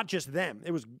 and not just them.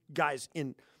 It was guys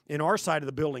in our side of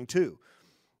the building too,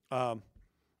 and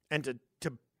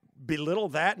to belittle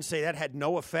that and say that had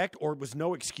no effect or was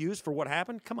no excuse for what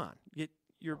happened. Come on,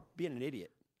 you're being an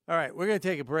idiot. All right, we're going to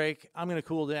take a break. I'm going to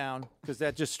cool down because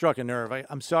that just struck a nerve.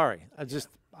 I'm sorry.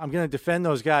 I'm going to defend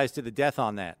those guys to the death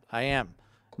on that. I am.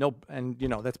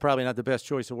 That's probably not the best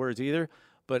choice of words either,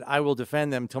 but I will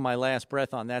defend them till my last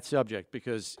breath on that subject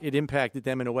because it impacted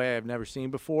them in a way I've never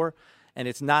seen before, and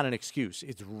it's not an excuse.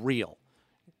 It's real.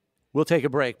 We'll take a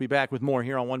break. Be back with more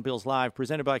here on One Bills Live,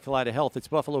 presented by Kaleida Health. It's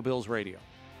Buffalo Bills Radio.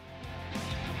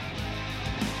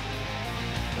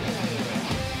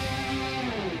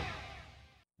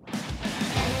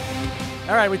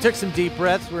 All right, we took some deep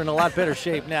breaths. We're in a lot better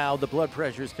shape now. The blood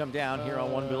pressure's come down here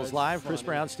on One Bills Live. Chris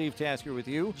Brown, Steve Tasker with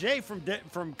you. Jay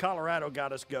from Colorado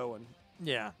got us going.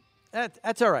 Yeah,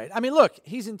 that's all right. I mean, look,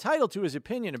 he's entitled to his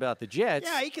opinion about the Jets,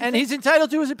 he's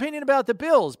entitled to his opinion about the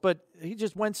Bills, but he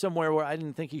just went somewhere where I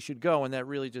didn't think he should go, and that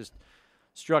really just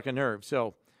struck a nerve.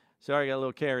 So, sorry I got a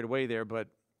little carried away there, but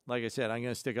like I said, I'm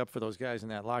going to stick up for those guys in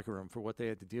that locker room for what they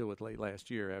had to deal with late last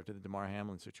year after the DeMar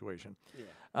Hamlin situation.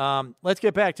 Yeah. Let's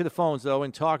get back to the phones, though,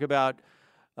 and talk about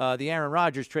the Aaron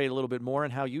Rodgers trade a little bit more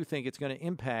and how you think it's going to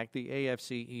impact the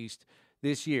AFC East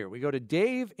this year. We go to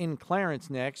Dave in Clarence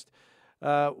next.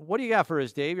 What do you got for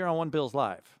us, Dave? You're on One Bills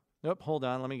Live. Nope, hold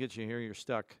on. Let me get you here. You're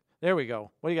stuck. There we go.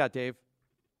 What do you got, Dave?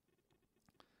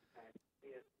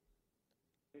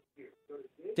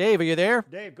 Dave, are you there?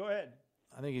 Dave, go ahead.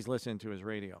 I think he's listening to his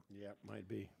radio. Yeah, might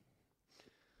be.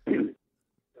 There we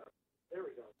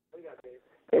go. We got Dave.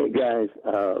 Hey, guys.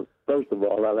 First of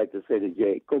all, I'd like to say to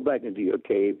Jay, go back into your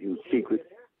cave, you secret.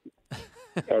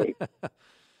 Hey.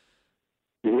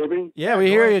 You hear me? Yeah, we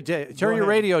hear you, Dave. Turn your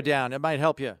radio down. It might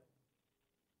help you.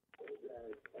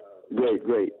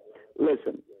 Great.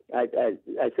 Listen, I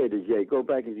say to Jay, go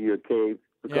back into your cave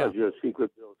because you're a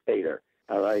secret Bills hater.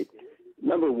 All right?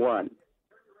 Number one,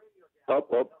 up.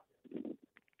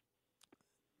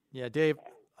 Yeah, Dave.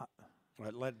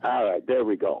 All right, there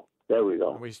we go.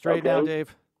 Are we straight now,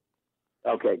 Dave?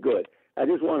 Okay, good. I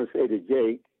just want to say to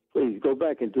Jay, please go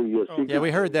back into your secret. Yeah,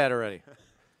 we heard that already.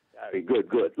 All right,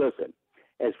 good. Listen,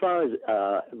 as far as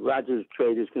Rodgers'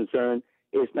 trade is concerned,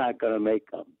 it's not going to make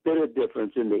a bit of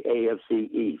difference in the AFC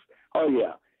East. Oh,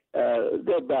 yeah.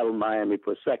 They'll battle Miami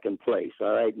for second place,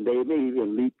 all right? And they may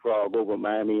even leapfrog over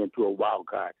Miami into a wild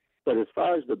card. But as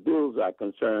far as the Bills are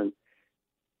concerned,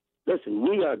 listen,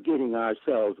 we are getting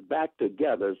ourselves back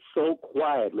together so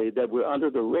quietly that we're under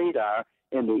the radar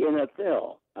in the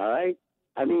NFL, all right?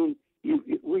 I mean,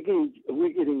 we're getting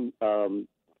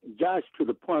Josh to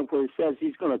the point where he says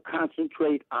he's going to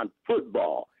concentrate on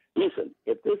football. Listen,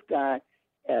 if this guy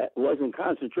wasn't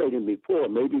concentrating before,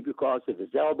 maybe because of his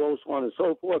elbow, so on and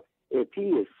so forth, if he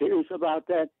is serious about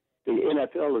that, the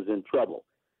NFL is in trouble.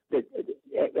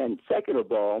 And second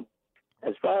of all,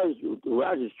 as far as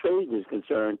Rodgers' trade is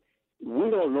concerned,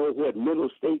 we don't know what mental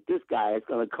state this guy is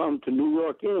going to come to New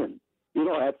York in. You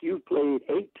know, after you've played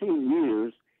 18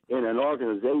 years in an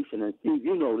organization, and Steve,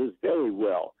 you know this very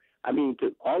well. I mean,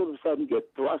 to all of a sudden get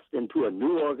thrust into a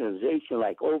new organization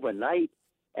like overnight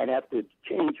and have to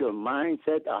change your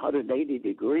mindset 180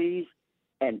 degrees,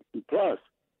 and plus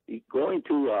going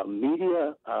to a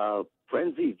media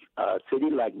frenzied city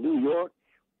like New York,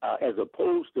 as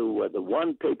opposed to the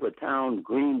one-paper town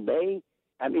Green Bay.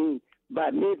 I mean, by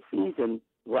mid-season,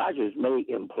 Rodgers may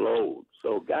implode.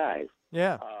 So, guys,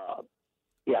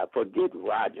 forget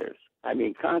Rodgers. I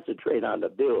mean, concentrate on the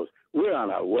Bills. We're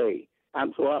on our way.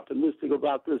 I'm so optimistic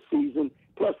about this season.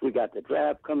 Plus, we got the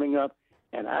draft coming up,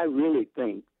 and I really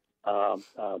think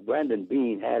Brandon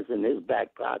Beane has in his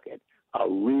back pocket a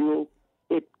real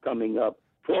hit coming up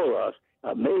for us,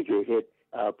 a major hit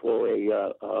for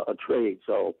a trade.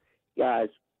 So, guys,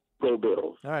 go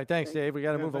Bills. All right, thanks, Dave. We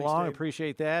got to move along. Dave.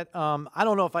 Appreciate that. I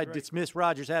don't know if I'd dismiss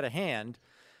Rodgers out of hand.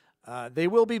 They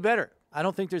will be better. I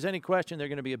don't think there's any question they're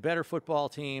going to be a better football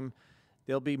team.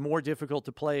 They'll be more difficult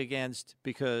to play against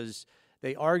because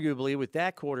they arguably, with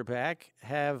that quarterback,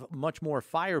 have much more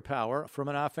firepower from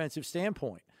an offensive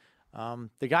standpoint.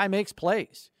 The guy makes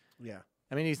plays. Yeah.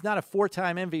 I mean, he's not a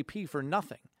 4-time MVP for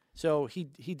nothing. So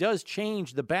he does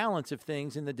change the balance of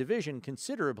things in the division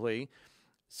considerably.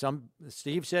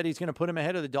 Steve said he's going to put him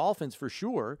ahead of the Dolphins for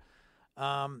sure.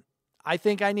 I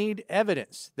think I need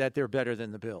evidence that they're better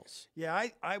than the Bills. Yeah,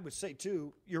 I would say,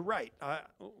 too, you're right.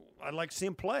 I'd like to see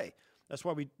him play. That's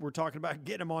why we're talking about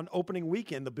getting him on opening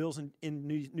weekend, the Bills in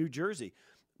New Jersey.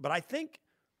 But I think,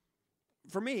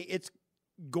 for me, it's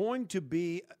going to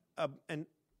be, and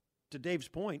to Dave's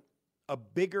point, a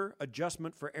bigger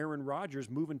adjustment for Aaron Rodgers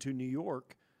moving to New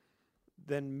York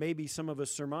than maybe some of us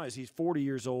surmise. He's 40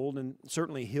 years old, and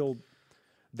certainly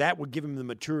that would give him the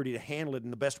maturity to handle it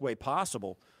in the best way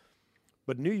possible.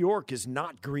 But New York is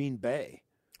not Green Bay.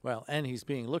 Well, and he's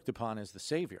being looked upon as the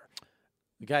savior,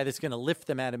 the guy that's going to lift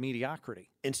them out of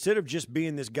mediocrity. Instead of just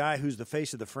being this guy who's the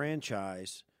face of the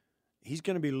franchise, he's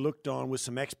going to be looked on with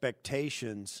some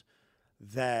expectations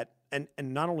that, and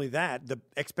not only that, the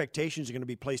expectations are going to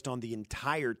be placed on the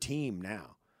entire team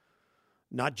now.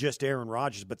 Not just Aaron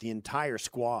Rodgers, but the entire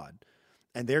squad.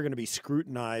 And they're going to be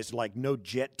scrutinized like no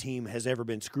Jet team has ever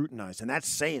been scrutinized. And that's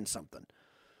saying something.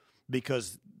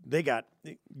 Because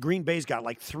Green Bay's got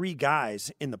like 3 guys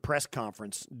in the press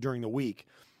conference during the week.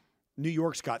 New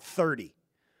York's got 30.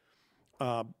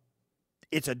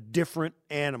 It's a different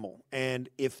animal. And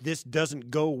if this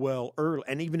doesn't go well early,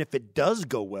 and even if it does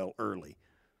go well early,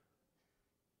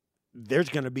 there's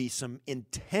going to be some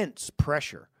intense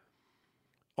pressure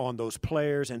on those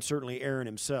players and certainly Aaron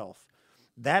himself.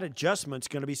 That adjustment's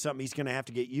going to be something he's going to have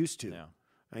to get used to. Yeah.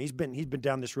 He's been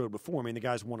down this road before. I mean, the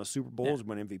guy's won a Super Bowl, he's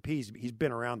won MVPs. He's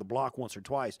been around the block once or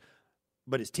twice,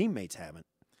 but his teammates haven't.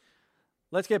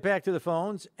 Let's get back to the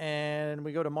phones, and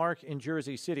we go to Mark in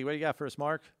Jersey City. What do you got for us,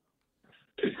 Mark?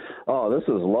 Oh, this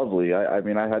is lovely. I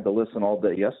mean, I had to listen all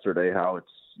day yesterday. How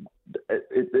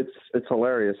it's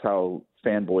hilarious how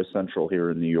fanboy central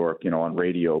here in New York, on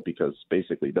radio, because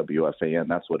basically WFAN,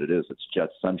 that's what it is. It's Jet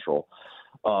Central.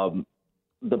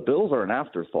 The Bills are an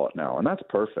afterthought now, and that's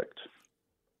perfect.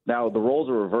 Now, the roles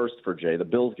are reversed for Jay. The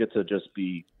Bills get to just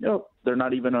be, they're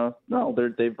not even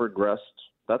they've regressed.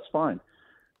 That's fine.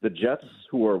 The Jets,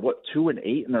 who are,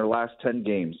 2-8 in their last 10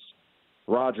 games.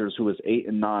 Rodgers, who is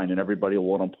 8-9, and everybody will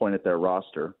want to point at their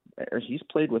roster. He's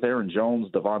played with Aaron Jones,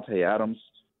 Devontae Adams.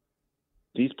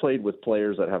 He's played with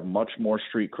players that have much more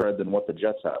street cred than what the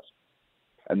Jets have,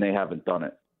 and they haven't done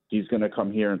it. He's going to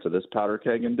come here into this powder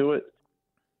keg and do it,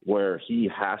 where he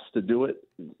has to do it.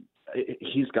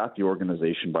 He's got the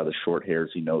organization by the short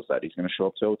hairs. He knows that. He's going to show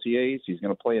up to OTAs. He's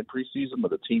going to play in preseason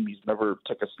with a team he's never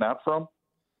took a snap from.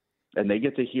 And they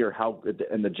get to hear how good.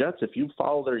 And the Jets, if you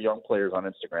follow their young players on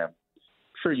Instagram, I'm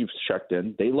sure you've checked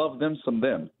in. They love them some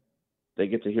them. They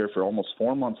get to hear for almost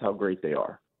 4 months how great they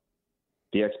are.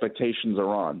 The expectations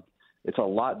are on. It's a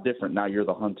lot different. Now you're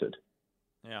the hunted.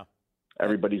 Yeah.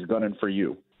 Everybody's gunning for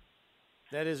you.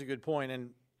 That is a good point. And,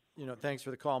 thanks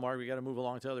for the call, Mark. We got to move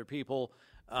along to other people.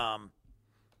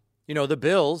 The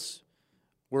Bills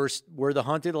were the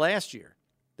hunted last year.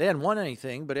 They hadn't won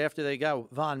anything, but after they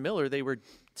got Von Miller, they were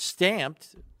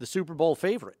stamped the Super Bowl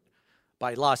favorite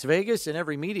by Las Vegas and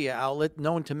every media outlet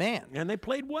known to man. And they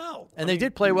played well. And they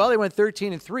did play well. They went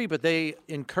 13-3, but they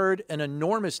incurred an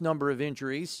enormous number of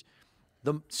injuries,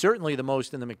 certainly the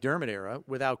most in the McDermott era,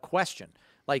 without question.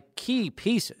 Like key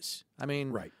pieces. I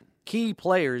mean, key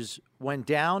players went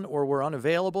down or were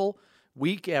unavailable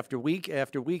week after week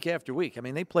after week after week. I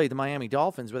mean, they played the Miami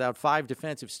Dolphins without 5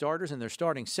 defensive starters and their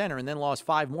starting center and then lost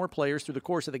 5 more players through the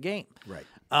course of the game. Right.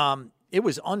 It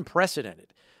was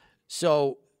unprecedented.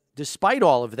 So despite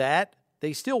all of that,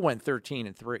 they still went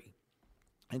 13-3.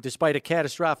 And despite a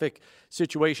catastrophic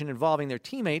situation involving their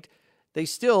teammate, they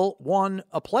still won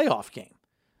a playoff game.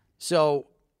 So,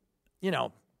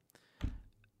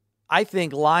 I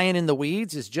think lying in the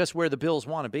weeds is just where the Bills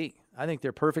want to be. I think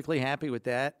they're perfectly happy with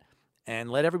that.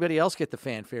 And let everybody else get the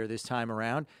fanfare this time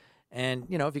around. And,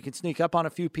 if you can sneak up on a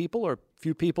few people or a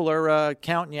few people are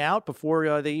counting you out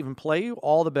before they even play you,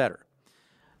 all the better.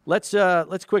 Let's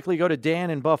quickly go to Dan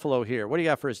in Buffalo here. What do you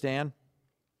got for us, Dan?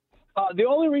 The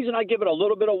only reason I give it a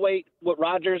little bit of weight with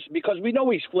Rodgers, because we know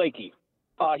he's flaky.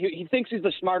 He thinks he's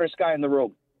the smartest guy in the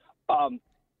room.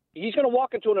 He's going to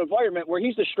walk into an environment where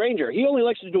he's the stranger. He only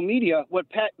likes to do media with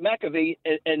Pat McAfee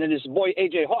and then his boy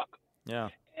A.J. Hawk. Yeah.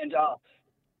 And,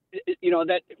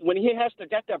 that when he has to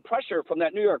get that pressure from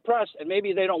that New York press, and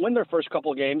maybe they don't win their first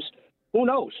couple of games, who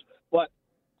knows? But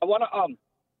I want to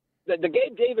the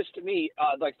Gabe Davis to me,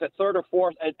 like the third or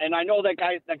fourth, and I know that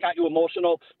guy that got you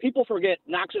emotional. People forget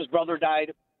Knox's brother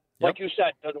died. Like you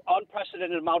said, an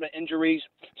unprecedented amount of injuries.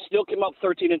 Still came up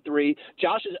 13-3.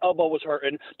 Josh's elbow was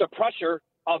hurting. The pressure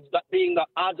of being the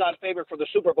odds-on favorite for the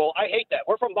Super Bowl. I hate that.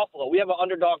 We're from Buffalo. We have an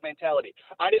underdog mentality.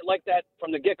 I didn't like that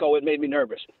from the get-go. It made me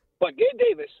nervous. But Gabe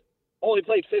Davis only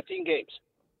played 15 games.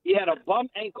 He had a bum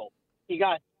ankle. He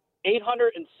got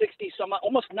 860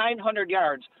 almost 900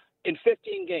 yards in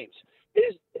 15 games.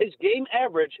 His game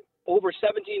average over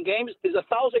 17 games is a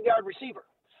 1,000-yard receiver.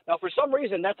 Now, for some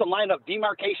reason, that's a line of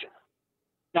demarcation.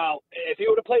 Now, if he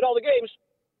would have played all the games,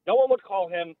 no one would call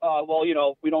him,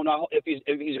 we don't know if he's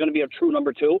going to be a true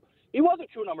number two. He was a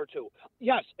true number two.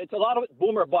 Yes, it's a lot of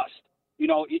boomer bust.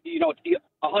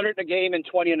 100 in a game and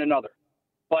 20 in another.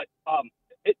 But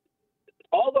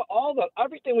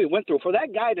everything we went through, for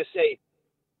that guy to say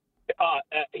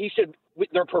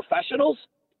they're professionals.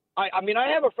 I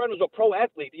have a friend who's a pro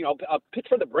athlete, pitch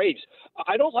for the Braves.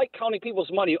 I don't like counting people's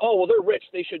money. Oh, well, they're rich.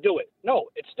 They should do it. No,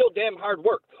 it's still damn hard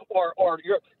work. Or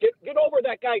get over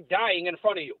that guy dying in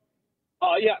front of you.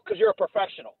 Because you're a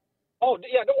professional. Oh,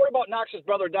 yeah, don't worry about Knox's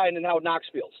brother dying and how Knox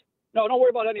feels. No, don't worry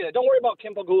about any of that. Don't worry about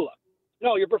Kim Pagula.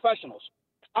 No, you're professionals.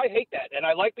 I hate that, and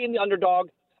I like being the underdog.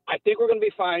 I think we're going to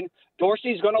be fine.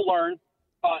 Dorsey's going to learn.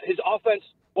 His offense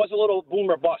was a little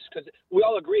boomer bust because we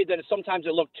all agreed that sometimes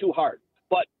it looked too hard.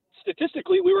 But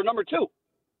statistically, we were number two.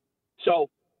 So,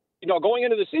 going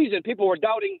into the season, people were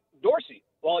doubting Dorsey.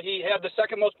 Well, he had the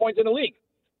second most points in the league,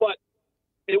 but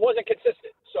it wasn't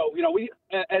consistent. So, we,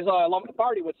 as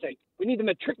Lombardi would say, we need to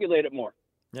matriculate it more.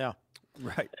 Yeah.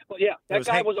 Right. But yeah, that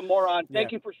guy was a moron.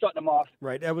 Thank you for shutting him off.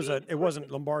 Right. It wasn't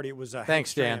Lombardi. It was Thanks, Hank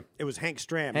Stram. Dan. It was Hank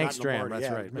Stram. Hank not Stram. Lombardi.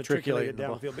 That's right. Matriculated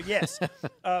downfield. But yes,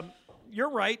 you're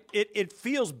right. It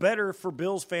feels better for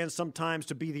Bills fans sometimes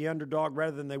to be the underdog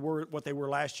rather than what they were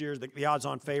last year, the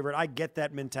odds-on favorite. I get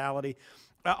that mentality.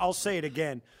 I'll say it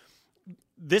again.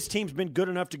 This team's been good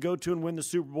enough to go to and win the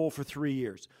Super Bowl for 3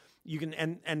 years. You can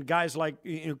and guys like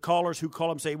callers who call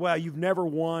them say, "Well, you've never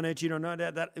won it."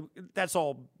 That's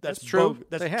all. That's true.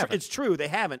 They haven't. It's true. They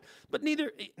haven't. But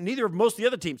neither of most of the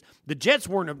other teams. The Jets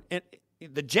weren't.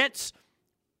 The Jets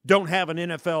don't have an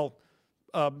NFL.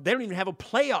 They don't even have a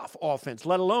playoff offense,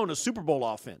 let alone a Super Bowl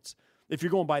offense. If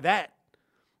you're going by that,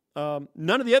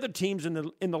 none of the other teams in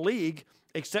the league,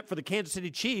 except for the Kansas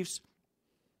City Chiefs,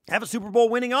 have a Super Bowl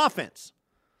winning offense.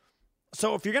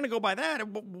 So if you're going to go by that,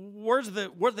 what's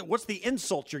the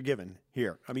insult you're giving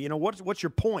here? I mean, what's your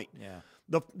point? Yeah.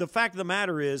 The fact of the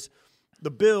matter is, the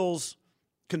Bills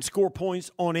can score points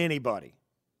on anybody,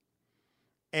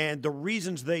 and the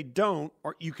reasons they don't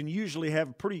are you can usually have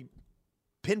a pretty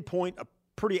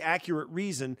accurate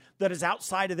reason that is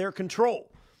outside of their control,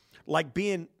 like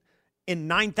being in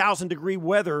 9,000-degree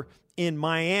weather in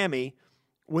Miami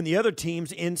when the other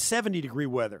team's in 70-degree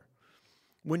weather.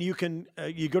 When you can,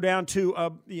 you go down to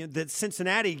the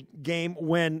Cincinnati game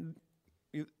when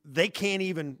they can't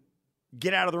even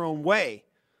get out of their own way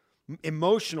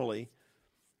emotionally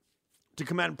to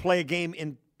come out and play a game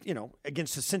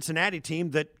against a Cincinnati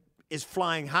team that is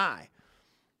flying high.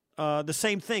 The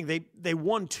same thing. They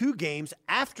won 2 games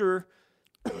after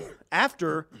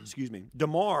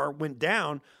DeMar went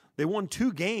down. They won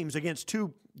 2 games against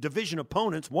 2 division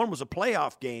opponents. One was a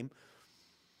playoff game.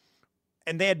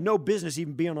 And they had no business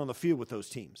even being on the field with those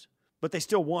teams. But they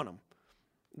still won them.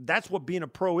 That's what being a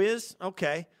pro is?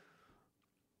 Okay.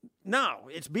 No,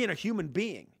 it's being a human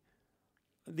being.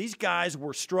 These guys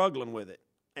were struggling with it.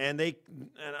 And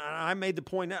I made the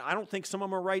point that I don't think some of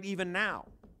them are right even now.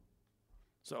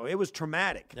 So it was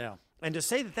traumatic. Yeah. And to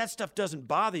say that stuff doesn't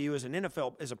bother you as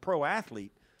as a pro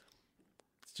athlete.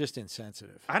 It's just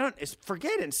insensitive.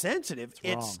 Forget insensitive.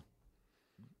 It's wrong.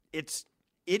 It's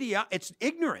idiot. It's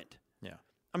ignorant. Yeah.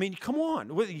 I mean, come on.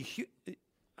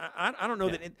 I don't know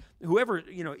that whoever,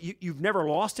 you've never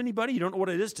lost anybody. You don't know what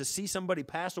it is to see somebody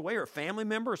pass away or a family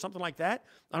member or something like that.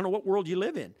 I don't know what world you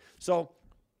live in. So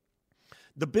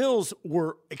the Bills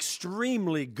were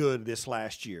extremely good this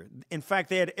last year. In fact,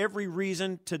 they had every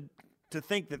reason to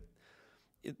think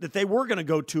that they were going to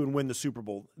go to and win the Super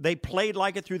Bowl. They played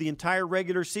like it through the entire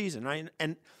regular season.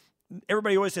 And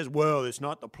everybody always says, well, it's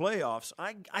not the playoffs.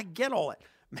 I get all that.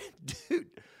 Man, dude.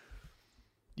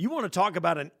 You want to talk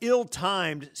about an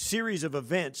ill-timed series of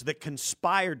events that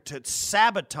conspired to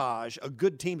sabotage a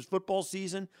good team's football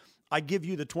season? I give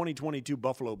you the 2022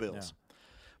 Buffalo Bills. Yeah.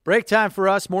 Break time for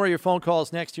us. More of your phone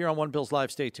calls next here on One Bills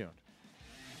Live. Stay tuned.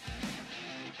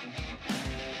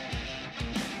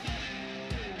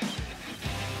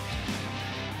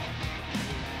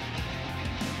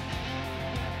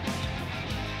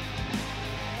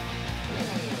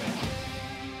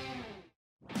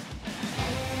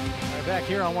 Back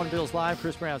here on One Bills Live,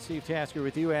 Chris Brown, Steve Tasker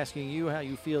with you, asking you how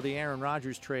you feel the Aaron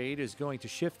Rodgers trade is going to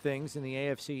shift things in the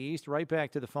AFC East. Right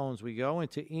back to the phones we go, and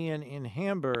to Ian in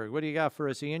Hamburg. What do you got for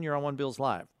us, Ian? You're on One Bills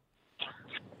Live.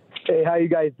 Hey, how you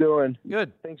guys doing?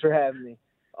 Good. Thanks for having me.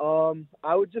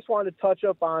 I would just want to touch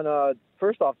up on,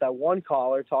 first off, that one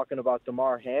caller talking about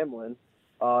DeMar Hamlin.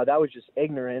 That was just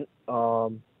ignorant.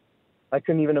 I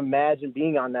couldn't even imagine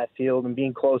being on that field and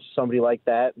being close to somebody like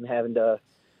that and having to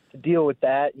deal with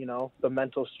that, the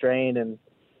mental strain and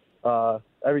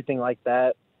everything like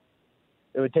that.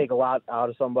 It would take a lot out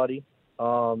of somebody.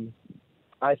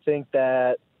 I think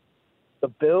that the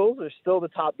Bills are still the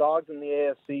top dogs in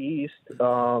the AFC East.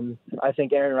 I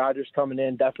think Aaron Rodgers coming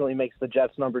in definitely makes the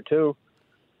Jets number 2.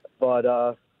 But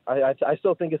I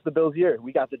still think it's the Bills' year.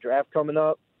 We got the draft coming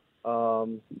up.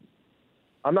 I'm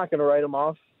not going to write them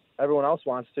off. Everyone else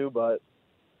wants to, but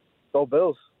go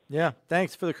Bills. Yeah,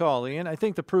 thanks for the call, Ian. I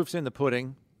think the proof's in the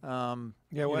pudding.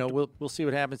 We'll see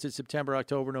what happens in September,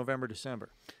 October, November, December.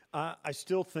 I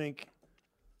still think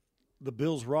the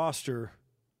Bills roster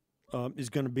is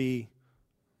going to be,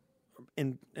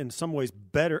 in some ways,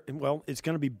 better. Well, it's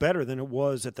going to be better than it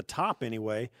was at the top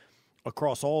anyway.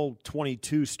 Across all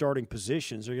 22 starting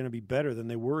positions, they're going to be better than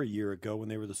they were a year ago when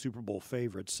they were the Super Bowl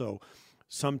favorites. So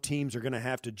some teams are going to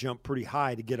have to jump pretty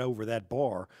high to get over that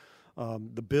bar.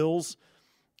 The Bills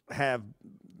have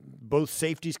both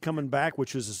safeties coming back,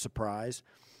 which was a surprise.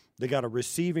 They got a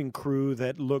receiving crew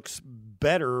that looks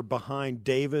better behind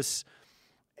Davis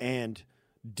and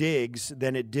Diggs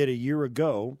than it did a year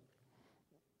ago.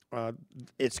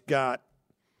 It's got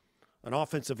an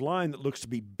offensive line that looks to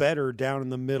be better down in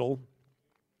the middle.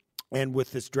 And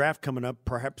with this draft coming up,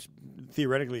 perhaps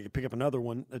theoretically you could pick up another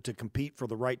one to compete for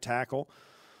the right tackle.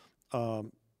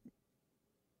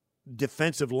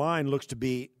 Defensive line looks to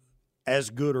be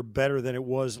as good or better than it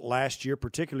was last year,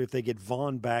 particularly if they get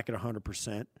Vaughn back at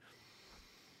 100%.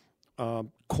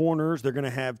 Corners, they're going to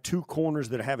have 2 corners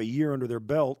that have a year under their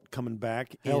belt coming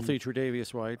back. Healthy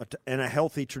Tre'Davious White. And a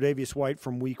healthy Tre'Davious White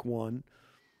from week 1.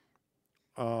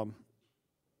 You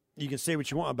can say what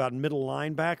you want about middle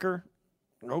linebacker.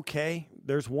 Okay,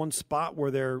 there's one spot where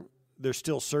they're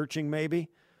still searching maybe.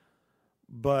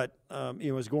 But,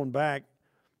 as going back,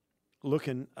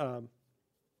 looking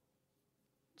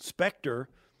Spector,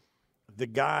 the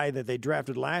guy that they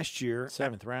drafted last year,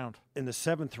 7th round. In the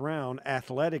 7th round,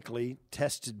 athletically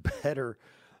tested better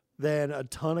than a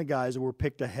ton of guys that were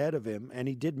picked ahead of him, and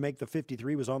he did make the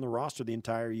 53, was on the roster the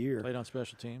entire year. Played on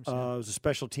special teams. Was a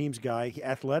special teams guy.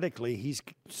 Athletically, he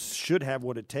should have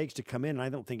what it takes to come in, and I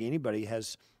don't think anybody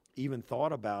has even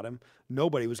thought about him.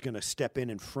 Nobody was going to step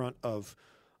in front of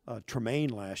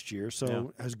Tremaine last year,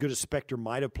 so as good as Spector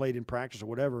might have played in practice or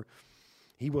whatever,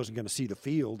 he wasn't going to see the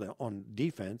field on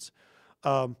defense.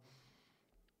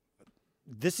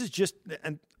 This is just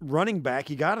 – running back,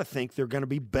 you got to think they're going to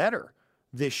be better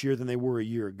this year than they were a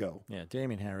year ago. Yeah,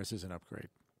 Damian Harris is an upgrade.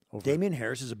 Damian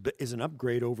Harris is an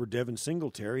upgrade over Devin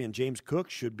Singletary, and James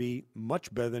Cook should be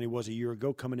much better than he was a year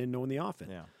ago coming in knowing the offense.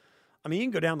 Yeah. I mean, you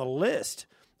can go down the list.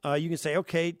 You can say,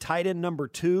 okay, tight end number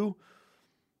 2,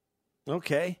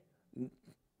 okay.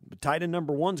 But tight end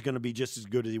number 1 is going to be just as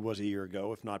good as he was a year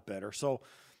ago, if not better. So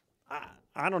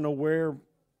I don't know where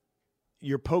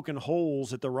you're poking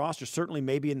holes at the roster. Certainly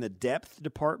maybe in the depth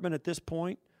department at this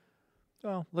point.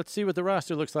 Well, let's see what the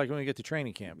roster looks like when we get to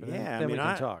training camp. Then we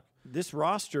can talk. This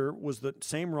roster was the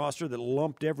same roster that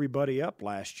lumped everybody up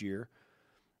last year.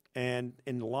 And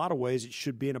in a lot of ways, it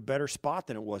should be in a better spot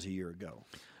than it was a year ago.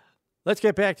 Let's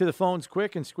get back to the phones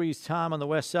quick and squeeze Tom on the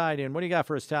west side in. What do you got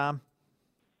for us, Tom?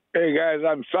 Hey, guys,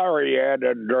 I'm sorry you had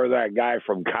to endure that guy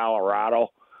from Colorado.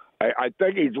 I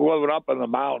think he's living up in the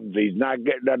mountains. He's not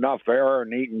getting enough air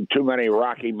and eating too many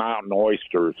Rocky Mountain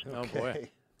oysters. Oh, boy.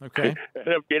 Okay.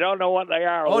 If you don't know what they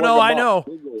are. Oh, no, I know.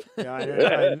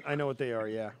 Yeah, I know what they are,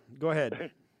 yeah. Go ahead.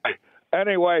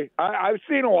 Anyway, I've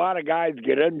seen a lot of guys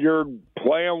get injured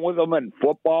playing with them in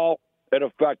football. It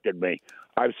affected me.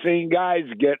 I've seen guys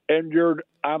get injured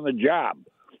on the job.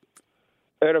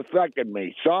 It affected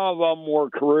me. Some of them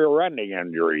were career-ending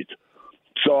injuries.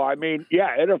 So, I mean,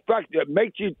 yeah, it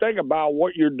makes you think about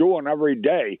what you're doing every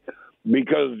day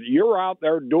because you're out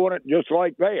there doing it just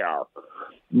like they are.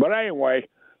 But anyway,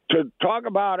 to talk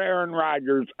about Aaron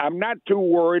Rodgers, I'm not too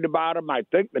worried about him. I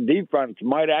think the defense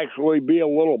might actually be a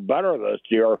little better this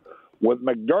year. with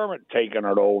McDermott taking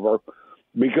it over,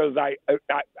 because I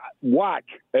watch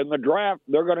in the draft,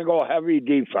 they're going to go heavy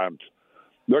defense.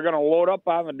 They're going to load up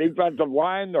on the defensive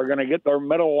line. They're going to get their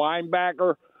middle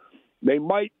linebacker. They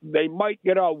might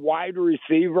get a wide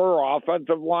receiver or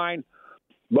offensive line,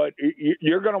 but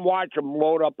you're going to watch them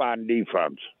load up on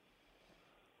defense.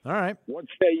 All right. What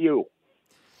say you?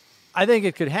 I think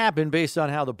it could happen based on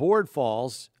how the board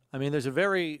falls. I mean, it's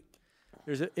very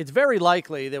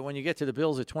likely that when you get to the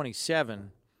Bills at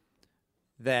 27,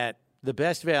 that the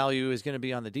best value is going to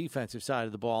be on the defensive side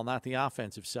of the ball, not the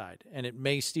offensive side. And it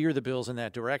may steer the Bills in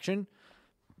that direction,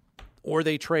 or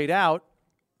they trade out.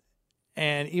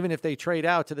 And even if they trade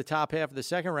out to the top half of the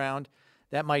second round,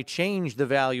 that might change the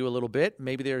value a little bit.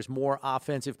 Maybe there's more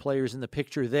offensive players in the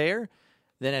picture there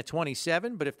than at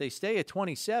 27. But if they stay at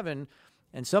 27,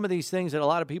 and some of these things that a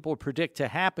lot of people predict to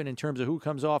happen in terms of who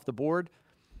comes off the board,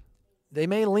 they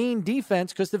may lean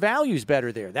defense because the value's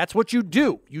better there. That's what you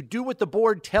do. You do what the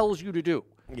board tells you to do.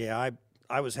 Yeah,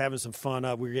 I was having some fun.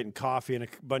 We were getting coffee, and a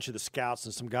bunch of the scouts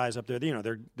and some guys up there.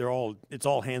 They're all, it's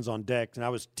all hands on deck. And I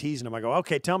was teasing them. I go,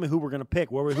 okay, tell me who we're going to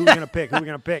pick. Who we're going to pick? Who we're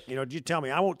going to pick? You tell me.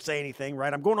 I won't say anything.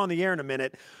 Right? I'm going on the air in a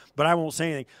minute, but I won't say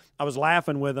anything. I was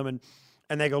laughing with them,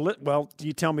 and they go, well,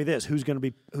 you tell me this. Who's going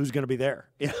to be there?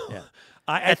 Yeah.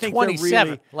 I think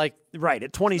 27, right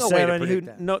at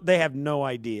 27. They have no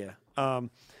idea.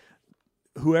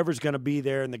 Whoever's going to be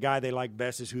there, and the guy they like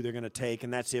best is who they're going to take,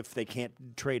 and that's if they can't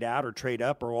trade out or trade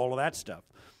up or all of that stuff.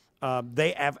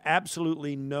 They have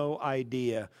absolutely no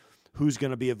idea who's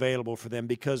going to be available for them,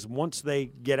 because once they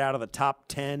get out of the top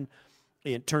 10,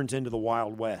 it turns into the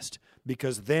Wild West,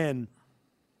 because then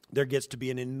there gets to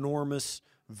be an enormous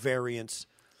variance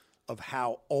of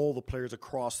how all the players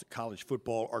across college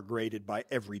football are graded by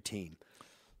every team.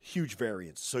 Huge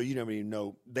variance. So you don't even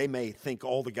know. They may think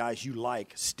all the guys you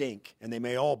like stink, and they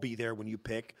may all be there when you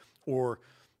pick, or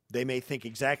they may think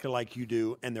exactly like you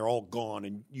do, and they're all gone,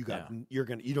 and you don't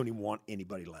even want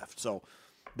anybody left. So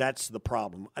that's the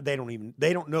problem. They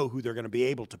don't know who they're going to be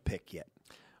able to pick yet.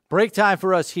 Break time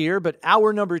for us here, but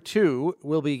hour number 2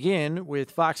 will begin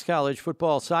with Fox College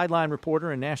football sideline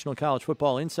reporter and National College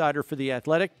Football Insider for The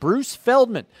Athletic, Bruce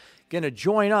Feldman, going to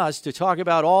join us to talk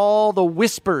about all the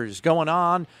whispers going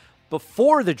on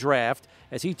before the draft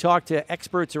as he talked to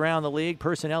experts around the league,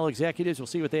 personnel executives. We'll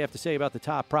see what they have to say about the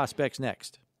top prospects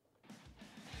next.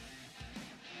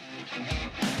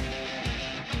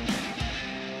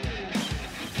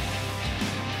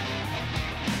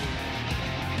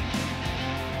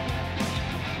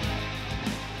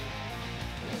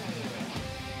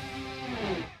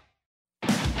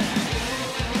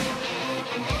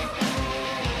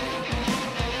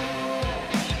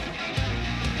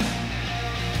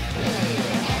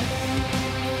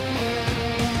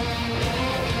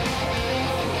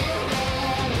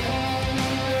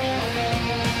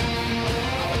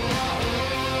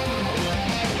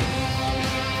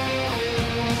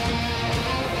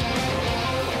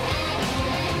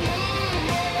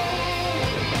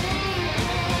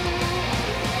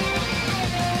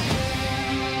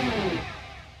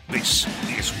 This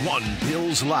is One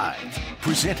Bills Live,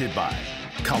 presented by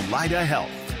Kaleida Health.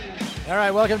 All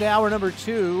right, welcome to hour number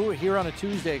 2 here on a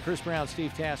Tuesday. Chris Brown,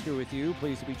 Steve Tasker with you.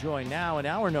 Pleased to be joined now in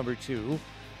hour number 2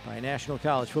 by National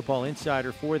College Football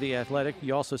Insider for The Athletic.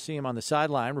 You also see him on the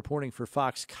sideline reporting for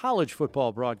Fox College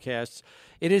football broadcasts.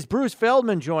 It is Bruce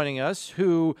Feldman joining us,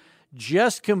 who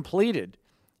just completed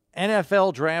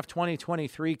NFL Draft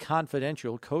 2023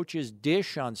 Confidential Coach's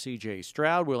Dish on C.J.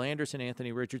 Stroud, Will Anderson,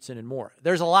 Anthony Richardson, and more.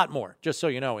 There's a lot more, just so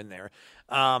you know, in there.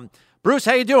 Bruce,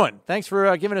 how you doing? Thanks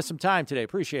for giving us some time today.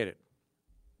 Appreciate it.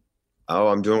 Oh,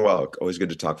 I'm doing well. Always good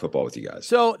to talk football with you guys.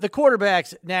 So the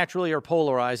quarterbacks naturally are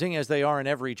polarizing, as they are in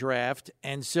every draft.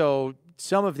 And so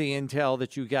some of the intel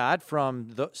that you got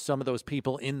from some of those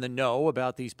people in the know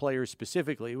about these players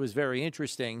specifically was very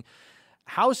interesting.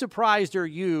 How surprised are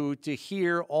you to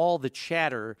hear all the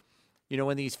chatter,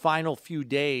 in these final few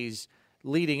days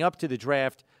leading up to the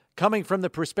draft, coming from the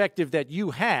perspective that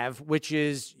you have, which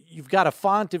is you've got a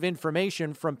font of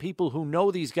information from people who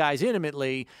know these guys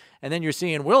intimately, and then you're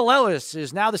seeing Will Levis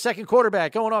is now the second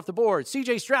quarterback going off the board,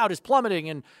 C.J. Stroud is plummeting,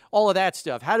 and all of that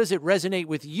stuff. How does it resonate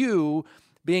with you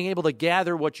being able to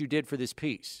gather what you did for this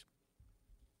piece?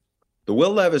 The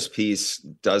Will Levis piece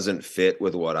doesn't fit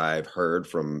with what I've heard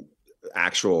from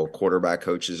actual quarterback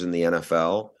coaches in the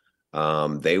NFL.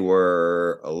 They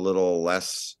were a little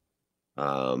less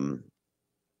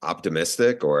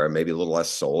optimistic, or maybe a little less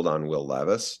sold on Will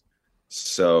Levis.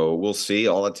 So we'll see.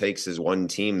 All it takes is one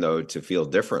team, though, to feel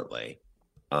differently.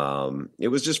 It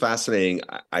was just fascinating.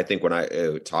 I think when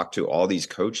I talked to all these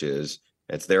coaches,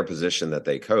 it's their position that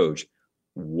they coach.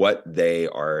 what they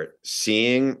are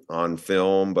seeing on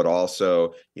film, but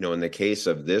also, in the case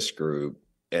of this group,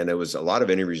 and it was a lot of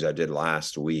interviews I did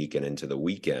last week and into the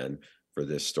weekend for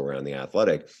this story on The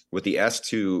Athletic, with the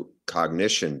S2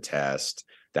 cognition test,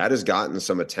 that has gotten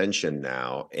some attention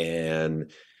now.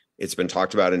 And it's been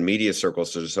talked about in media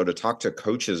circles. So to talk to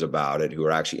coaches about it who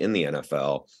are actually in the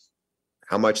NFL,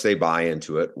 how much they buy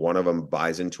into it. One of them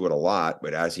buys into it a lot,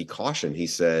 but as he cautioned, he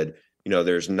said,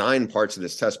 there's 9 parts of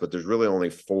this test, but there's really only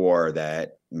 4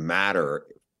 that matter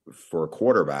for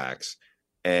quarterbacks.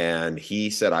 And he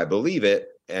said, I believe it.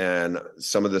 And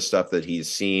some of the stuff that he's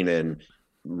seen in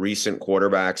recent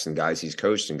quarterbacks and guys he's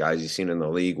coached and guys he's seen in the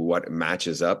league, what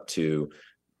matches up to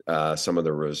some of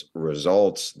the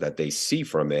results that they see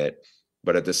from it.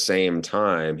 But at the same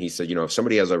time, he said, if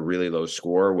somebody has a really low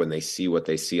score when they see what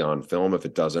they see on film, if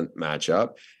it doesn't match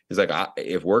up, he's like,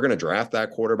 if we're going to draft that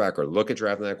quarterback or look at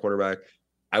drafting that quarterback,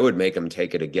 I would make them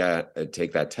take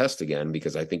that test again,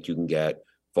 because I think you can get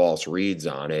false reads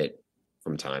on it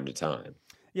from time to time.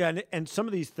 Yeah, and some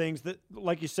of these things that,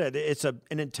 like you said, it's an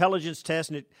intelligence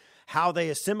test, and how they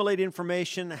assimilate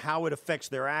information, how it affects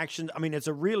their actions. I mean, it's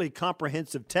a really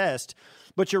comprehensive test.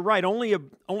 But you're right, only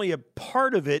a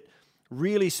part of it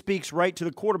really speaks right to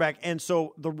the quarterback. And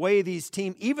so the way these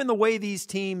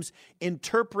teams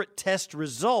interpret test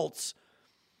results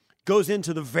goes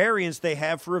into the variance they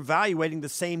have for evaluating the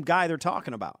same guy they're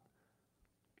talking about.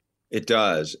 It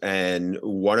does. And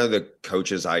one of the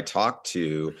coaches I talked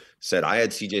to said, I had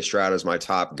CJ Stroud as my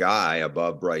top guy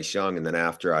above Bryce Young. And then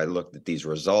after I looked at these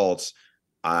results,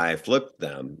 I flipped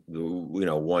them,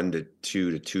 1 to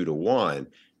 2 to 2 to 1.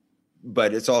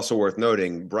 But it's also worth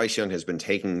noting, Bryce Young has been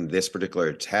taking this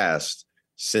particular test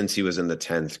since he was in the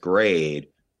 10th grade.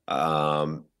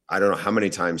 I don't know how many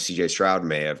times CJ Stroud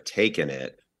may have taken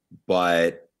it,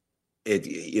 but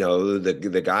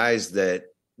the guys that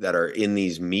are in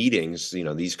these meetings,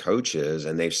 these coaches,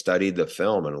 and they've studied the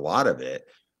film and a lot of it,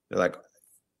 they're like,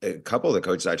 a couple of the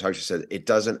coaches I talked to said it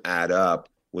doesn't line up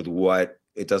with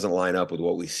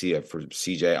what we see for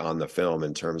CJ on the film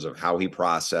in terms of how he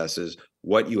processes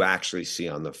what you actually see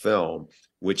on the film,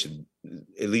 which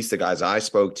at least the guys I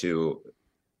spoke to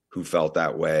who felt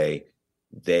that way,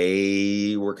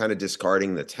 they were kind of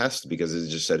discarding the test because it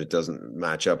just said it doesn't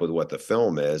match up with what the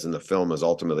film is. And the film is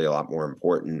ultimately a lot more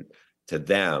important to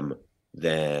them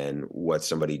than what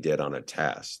somebody did on a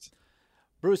test.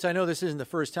 Bruce, I know this isn't the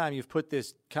first time you've put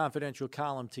this confidential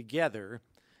column together.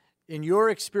 In your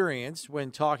experience,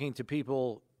 when talking to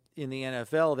people in the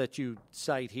NFL that you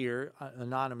cite here,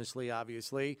 anonymously,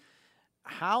 obviously,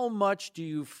 how much do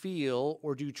you feel,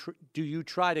 or do you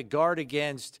try to guard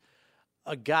against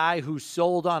a guy who's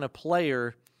sold on a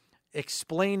player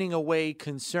explaining away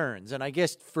concerns? And I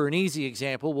guess for an easy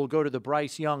example, we'll go to the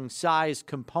Bryce Young size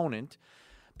component,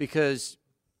 because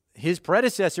his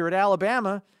predecessor at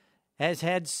Alabama has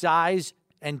had size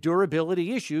and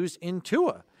durability issues in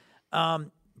Tua.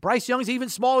 Bryce Young's even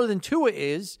smaller than Tua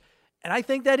is, and I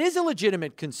think that is a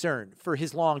legitimate concern for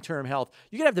his long-term health.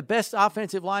 You can have the best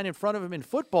offensive line in front of him in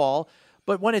football,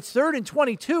 but when it's 3rd and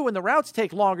 22 and the routes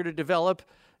take longer to develop,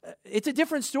 it's a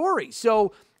different story.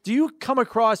 So do you come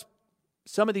across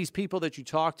some of these people that you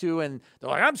talk to and they're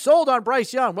like, I'm sold on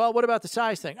Bryce Young. Well, what about the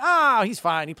size thing? He's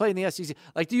fine. He played in the SEC.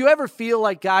 Like, do you ever feel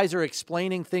like guys are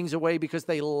explaining things away because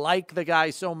they like the guy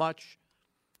so much?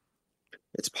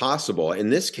 It's possible. In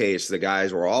this case, the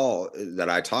guys were all that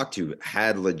I talked to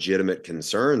had legitimate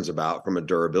concerns about from a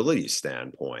durability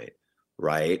standpoint,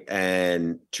 right?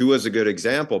 And Tua's a good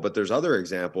example, but there's other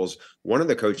examples. One of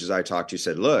the coaches I talked to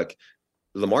said, look,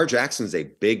 Lamar Jackson's a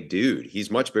big dude.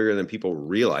 He's much bigger than people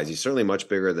realize. He's certainly much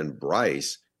bigger than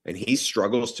Bryce, and he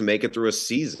struggles to make it through a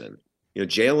season.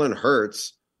 Jalen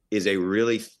Hurts is a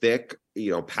really thick,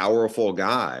 powerful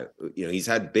guy. He's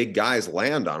had big guys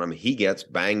land on him. He gets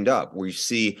banged up. We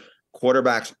see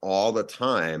quarterbacks all the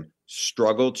time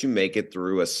struggle to make it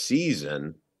through a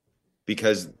season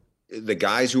because the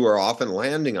guys who are often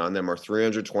landing on them are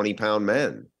 320-pound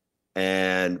men.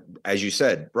 And as you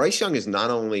said, Bryce Young is not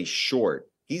only short,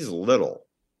 he's little.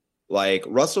 Like,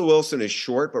 Russell Wilson is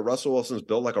short, but Russell Wilson's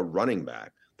built like a running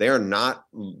back. They are not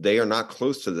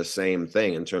close to the same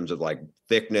thing in terms of like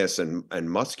thickness and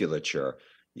musculature.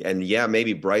 And yeah,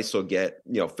 maybe Bryce will get,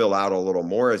 fill out a little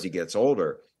more as he gets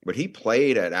older, but he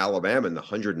played at Alabama in the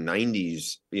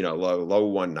 190s,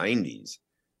 low 190s.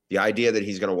 The idea that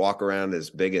he's going to walk around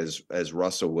as big as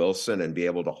Russell Wilson and be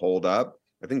able to hold up,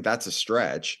 I think that's a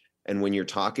stretch. And when you're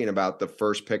talking about the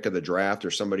first pick of the draft or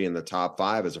somebody in the top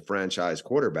 5 as a franchise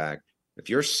quarterback, if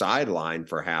you're sidelined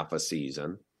for half a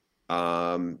season,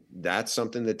 that's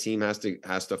something the team has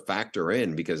to factor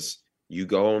in, because you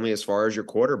go only as far as your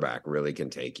quarterback really can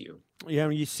take you. Yeah,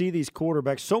 when you see these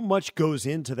quarterbacks, so much goes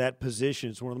into that position.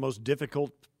 It's one of the most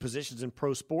difficult positions in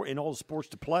pro sport, in all the sports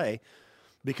to play,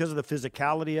 because of the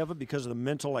physicality of it, because of the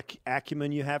mental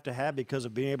acumen you have to have, because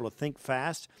of being able to think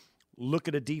fast, look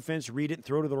at a defense, read it, and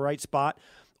throw to the right spot.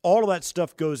 All of that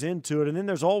stuff goes into it. And then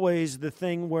there's always the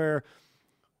thing where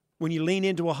when you lean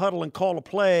into a huddle and call a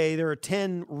play, there are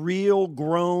 10 real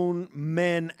grown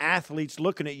men, athletes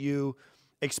looking at you,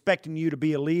 expecting you to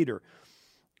be a leader.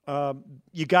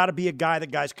 You got to be a guy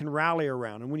that guys can rally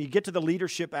around. And when you get to the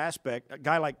leadership aspect, a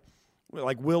guy like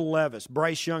Will Levis,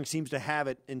 Bryce Young seems to have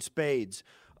it in spades.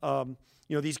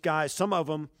 These guys, some of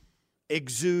them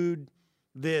exude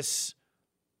this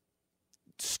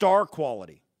star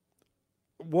quality.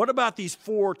 What about these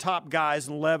 4 top guys,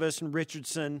 Levis and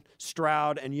Richardson,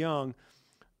 Stroud, and Young?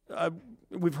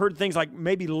 We've heard things like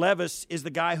maybe Levis is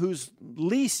the guy who's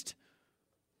least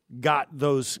got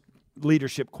those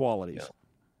leadership qualities.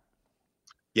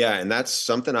 Yeah, and that's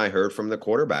something I heard from the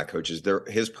quarterback coaches.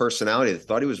 His personality, they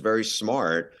thought he was very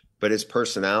smart, but his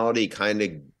personality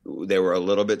they were a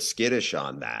little bit skittish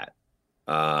on that.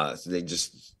 So they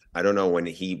just, I don't know, when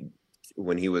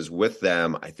he was with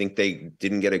them, I think they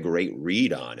didn't get a great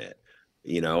read on it,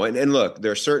 and look,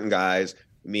 there are certain guys.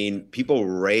 I mean, people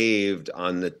raved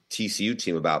on the TCU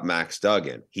team about Max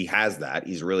Duggan. He has that.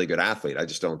 He's a really good athlete. I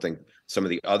just don't think some of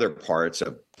the other parts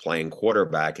of playing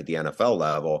quarterback at the NFL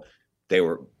level,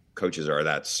 coaches are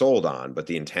that sold on, but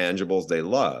the intangibles they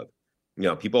love.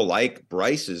 People like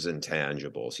Bryce's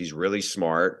intangibles. He's really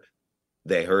smart.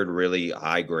 They heard really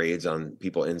high grades on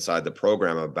people inside the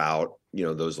program about,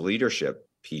 those leadership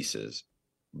pieces.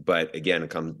 But again,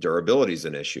 durability is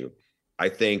an issue. I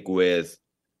think with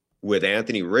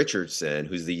Anthony Richardson,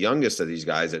 who's the youngest of these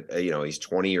guys, he's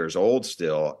 20 years old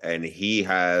still, and he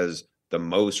has the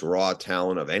most raw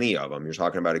talent of any of them. You're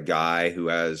talking about a guy who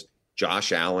has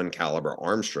Josh Allen caliber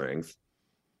arm strength,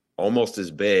 almost as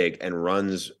big, and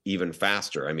runs even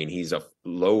faster. I mean, he's a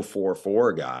low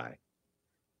 4.4 guy.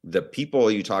 The people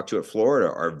you talk to at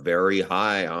Florida are very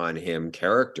high on him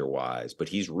character-wise, but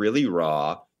he's really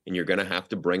raw, and you're going to have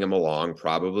to bring him along,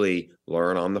 probably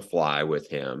learn on the fly with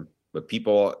him. But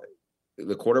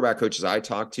the quarterback coaches I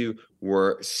talked to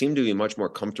seemed to be much more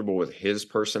comfortable with his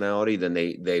personality than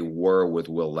they were with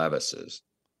Will Levis's.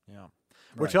 Yeah.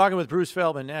 We're talking with Bruce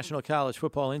Feldman, National College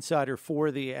Football Insider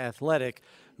for The Athletic,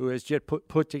 who has just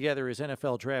put together his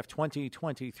NFL Draft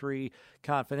 2023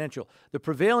 Confidential. The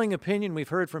prevailing opinion we've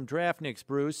heard from Draftniks,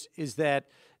 Bruce, is that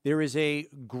there is a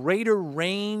greater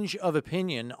range of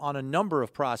opinion on a number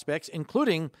of prospects,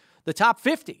 including the top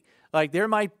 50. Like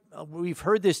we've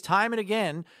heard this time and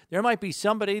again, there might be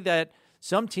somebody that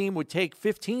some team would take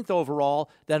 15th overall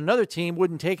that another team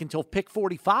wouldn't take until pick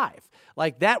 45.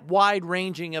 Like that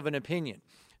wide-ranging of an opinion.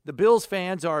 The Bills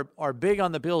fans are big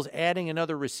on the Bills adding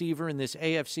another receiver in this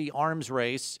AFC arms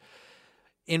race.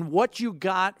 In what you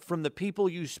got from the people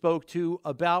you spoke to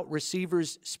about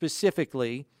receivers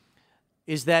specifically,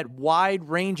 is that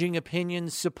wide-ranging opinion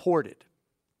supported?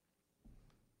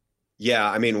 Yeah,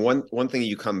 I mean, one thing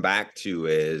you come back to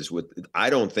is I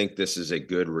don't think this is a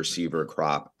good receiver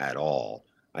crop at all.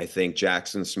 I think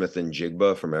Jackson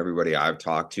Smith-Njigba, from everybody I've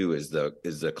talked to, is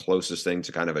the closest thing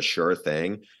to kind of a sure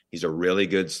thing. He's a really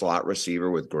good slot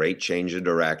receiver with great change of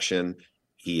direction.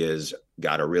 He has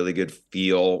got a really good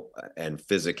feel and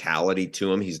physicality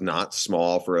to him. He's not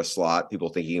small for a slot. People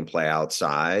think he can play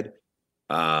outside.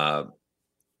 The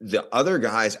other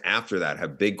guys after that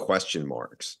have big question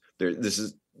marks.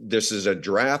 This is a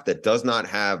draft that does not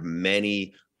have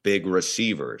many big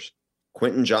receivers.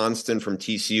 Quentin Johnston from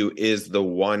TCU is the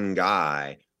one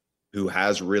guy who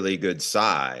has really good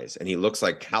size, and he looks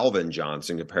like Calvin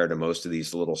Johnson compared to most of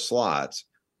these little slots,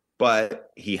 but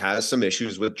he has some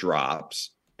issues with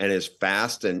drops, and as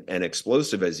fast and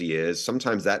explosive as he is,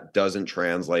 sometimes that doesn't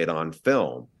translate on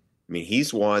film. I mean,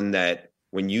 he's one that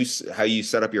how you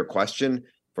set up your question,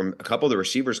 from a couple of the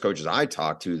receivers coaches I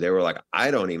talked to, they were like,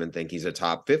 I don't even think he's a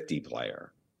top 50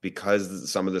 player, because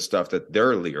some of the stuff that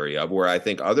they're leery of, where I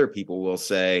think other people will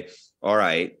say, all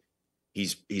right,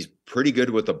 he's pretty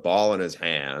good with the ball in his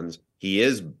hands. He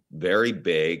is very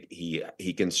big.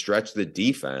 He can stretch the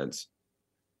defense.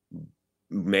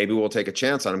 Maybe we'll take a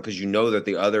chance on him, because that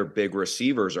the other big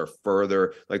receivers are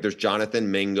further. Like there's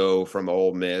Jonathan Mingo from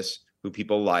Ole Miss, who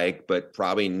people like, but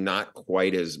probably not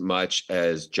quite as much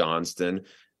as Johnston.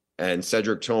 And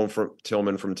Cedric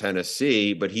Tillman from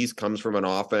Tennessee, but he comes from an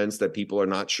offense that people are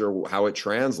not sure how it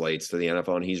translates to the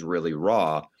NFL, and he's really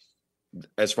raw.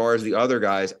 As far as the other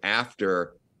guys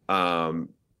after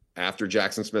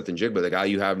Jackson Smith-Njigba, the guy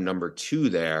you have number 2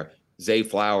 there, Zay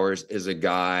Flowers, is a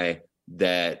guy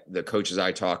that the coaches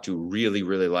I talk to really,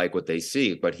 really like what they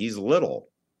see, but he's little.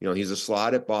 He's a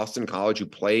slot at Boston College who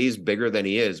plays bigger than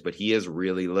he is, but he is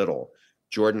really little.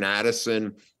 Jordan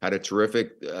Addison had a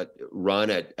terrific run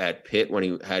at Pitt when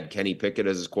he had Kenny Pickett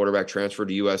as his quarterback, transferred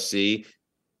to USC,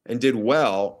 and did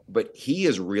well, but he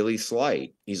is really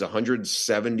slight. He's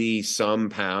 170 some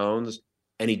pounds,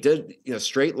 and he did,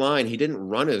 straight line. He didn't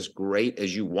run as great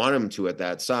as you want him to at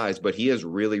that size, but he is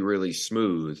really, really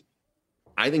smooth.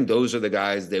 I think those are the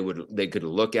guys they could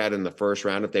look at in the first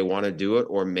round if they want to do it,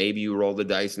 or maybe you roll the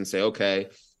dice and say, okay,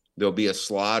 there'll be a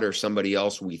slot or somebody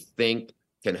else we think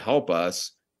can help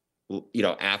us,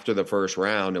 after the first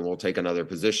round, and we'll take another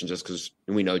position just because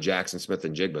we know Jackson Smith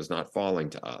and Jigba is not falling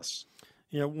to us.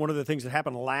 One of the things that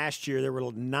happened last year, there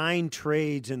were 9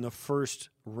 trades in the first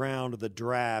round of the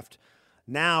draft.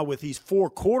 Now, with these 4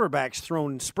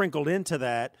 quarterbacks sprinkled into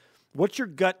that, what's your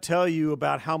gut tell you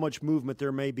about how much movement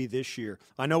there may be this year?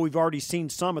 I know we've already seen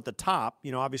some at the top,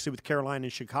 obviously with Carolina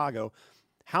and Chicago.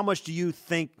 How much do you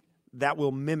think that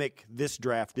will mimic this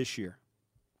draft this year?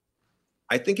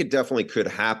 I think it definitely could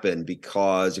happen,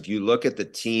 because if you look at the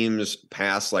teams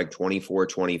past like 24,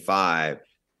 25,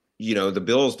 the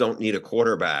Bills don't need a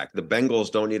quarterback. The Bengals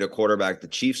don't need a quarterback. The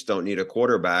Chiefs don't need a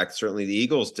quarterback. Certainly the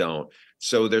Eagles don't.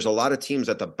 So there's a lot of teams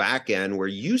at the back end where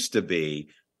used to be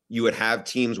you would have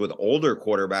teams with older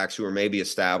quarterbacks who are maybe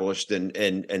established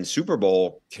and Super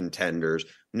Bowl contenders.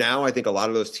 Now I think a lot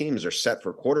of those teams are set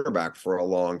for quarterback for a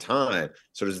long time.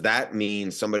 So does that mean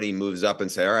somebody moves up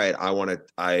and say, all right,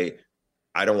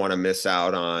 I don't want to miss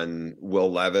out on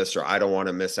Will Levis, or I don't want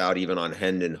to miss out even on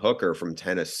Hendon Hooker from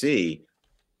Tennessee?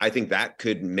 I think that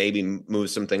could maybe move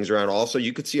some things around. Also,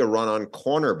 you could see a run on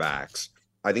cornerbacks.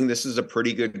 I think this is a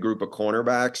pretty good group of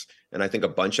cornerbacks, and I think a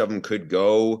bunch of them could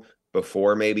go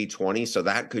before maybe 20, so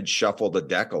that could shuffle the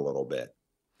deck a little bit.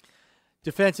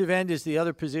 Defensive end is the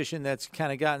other position that's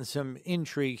kind of gotten some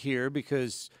intrigue here,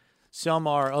 because some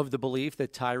are of the belief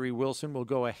that Tyree Wilson will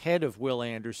go ahead of Will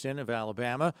Anderson of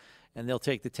Alabama, and they'll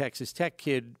take the Texas Tech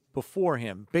kid before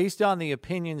him. Based on the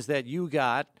opinions that you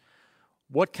got,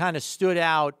 what kind of stood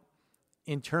out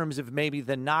in terms of maybe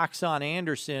the knocks on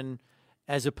Anderson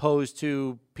as opposed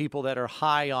to people that are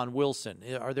high on Wilson?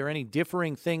 Are there any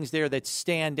differing things there that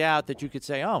stand out that you could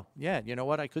say, oh, yeah, you know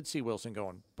what, I could see Wilson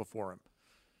going before him?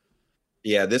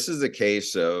 Yeah, this is a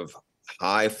case of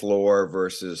high floor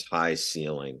versus high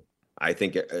ceiling. I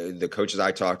think the coaches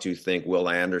I talk to think Will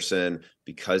Anderson,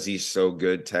 because he's so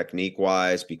good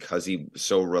technique-wise, because he's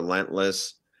so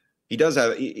relentless, he does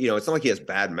have, it's not like he has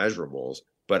bad measurables,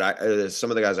 but some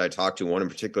of the guys I talked to, one in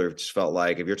particular, just felt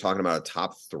like if you're talking about a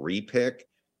top 3 pick,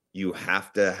 you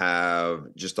have to have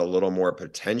just a little more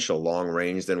potential long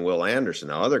range than Will Anderson.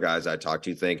 Now, other guys I talked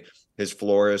to think his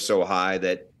floor is so high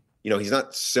that, he's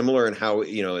not similar in how,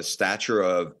 his stature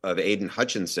of Aiden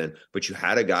Hutchinson, but you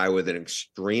had a guy with an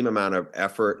extreme amount of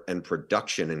effort and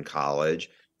production in college.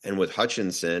 And with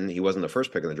Hutchinson, he wasn't the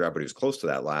first pick in the draft, but he was close to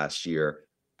that last year.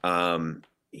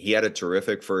 He had a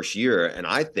terrific first year. And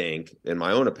I think, in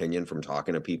my own opinion, from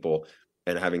talking to people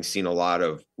and having seen a lot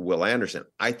of Will Anderson,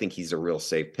 I think he's a real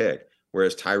safe pick.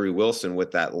 Whereas Tyree Wilson,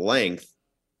 with that length,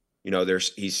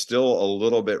 he's still a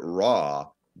little bit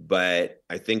raw. But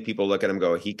I think people look at him and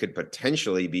go, he could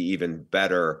potentially be even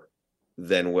better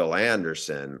than Will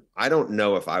Anderson. I don't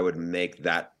know if I would make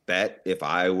that bet if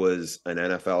I was an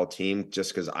NFL team,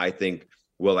 just because I think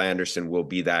Will Anderson will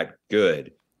be that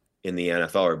good in the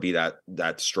NFL, or be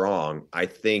that strong. I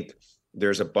think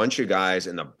there's a bunch of guys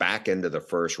in the back end of the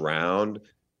first round,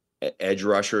 edge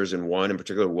rushers, and one in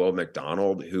particular, Will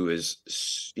McDonald, who is,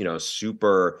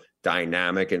 super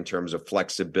dynamic in terms of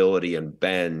flexibility and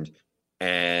bend.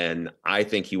 And I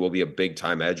think he will be a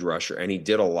big-time edge rusher. And he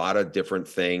did a lot of different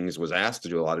things, was asked to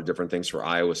do a lot of different things for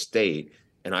Iowa State.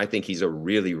 And I think he's a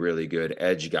really, really good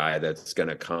edge guy that's going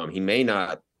to come. He may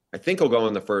not, I think he'll go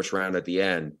in the first round at the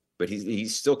end, but he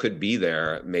still could be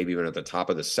there, maybe even at the top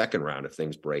of the second round if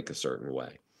things break a certain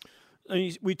way.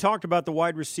 We talked about the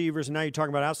wide receivers, and now you're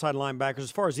talking about outside linebackers. As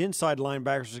far as inside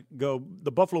linebackers go,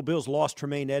 the Buffalo Bills lost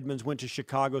Tremaine Edmonds, went to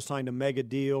Chicago, signed a mega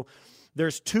deal.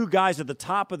 There's 2 guys at the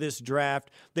top of this draft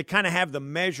that kind of have the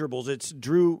measurables. It's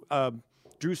Drew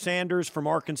Sanders from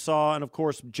Arkansas, and, of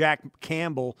course, Jack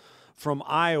Campbell from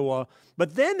Iowa.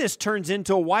 But then this turns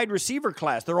into a wide receiver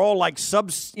class. They're all like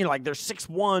like they're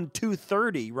 6'1",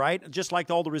 230, right? Just like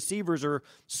all the receivers are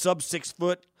sub 6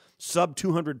 foot, sub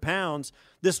 200 pounds.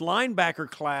 This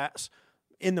linebacker class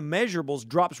in the measurables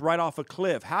drops right off a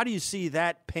cliff. How do you see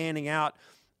that panning out?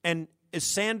 And is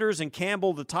Sanders and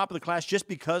Campbell the top of the class just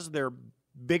because they're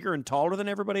bigger and taller than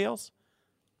everybody else?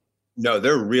 No,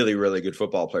 they're really, really good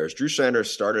football players. Drew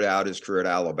Sanders started out his career at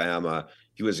Alabama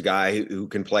He was a guy who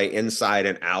can play inside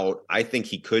and out. I think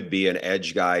he could be an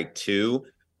edge guy too.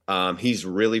 He's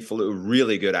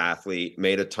really good athlete,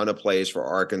 made a ton of plays for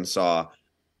Arkansas.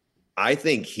 I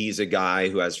think he's a guy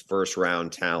who has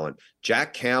first-round talent.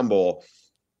 Jack Campbell,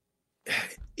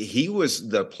 he was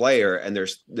the player, and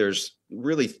there's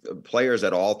really players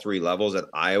at all three levels at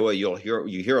Iowa. You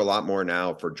hear a lot more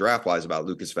now for draft-wise about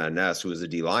Lucas Van Ness, who was a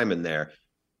D lineman there.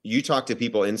 You talk to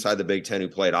people inside the Big Ten who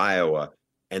played Iowa,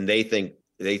 and they think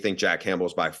Jack Campbell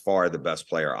is by far the best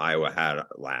player Iowa had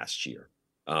last year.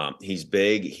 He's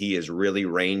big. He is really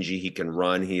rangy. He can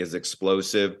run. He is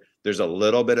explosive. There's a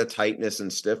little bit of tightness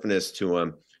and stiffness to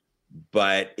him.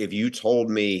 But if you told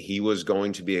me he was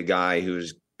going to be a guy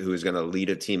who's going to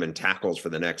lead a team in tackles for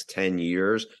the next 10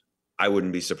 years, I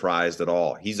wouldn't be surprised at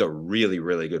all. He's a really,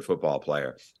 really good football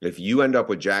player. If you end up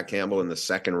with Jack Campbell in the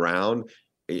second round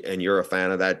and you're a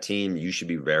fan of that team, you should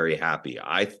be very happy.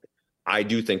 I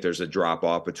do think there's a drop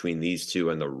off between these two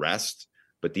and the rest,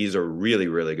 but these are really,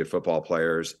 really good football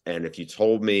players. And if you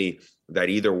told me that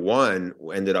either one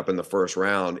ended up in the first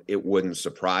round, it wouldn't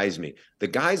surprise me. The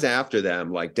guys after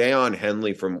them, like Deion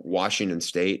Henley from Washington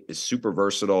State, is super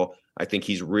versatile. I think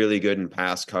he's really good in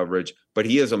pass coverage, but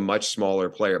he is a much smaller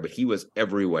player, but he was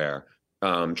everywhere.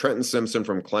 Trenton Simpson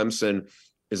from Clemson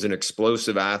is an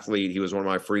explosive athlete. He was one of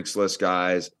my freaks list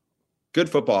guys. Good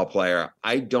football player.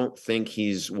 I don't think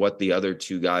he's what the other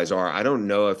two guys are. I don't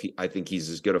know if I think he's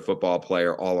as good a football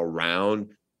player all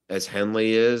around as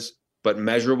Henley is, but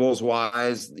measurables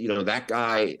wise, that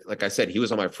guy, like I said, he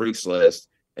was on my freaks list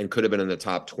and could have been in the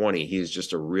top 20. He's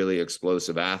just a really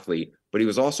explosive athlete, but he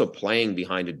was also playing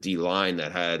behind a D line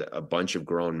that had a bunch of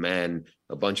grown men,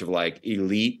 a bunch of like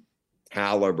elite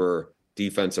caliber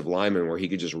defensive linemen where he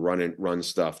could just run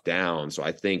stuff down. So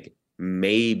I think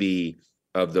maybe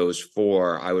of those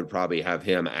four, I would probably have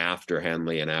him after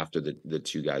Henley and after the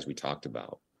two guys we talked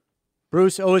about.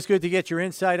 Bruce, always good to get your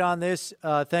insight on this.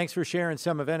 Thanks for sharing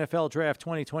some of NFL Draft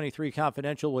 2023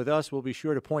 Confidential with us. We'll be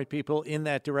sure to point people in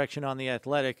that direction on The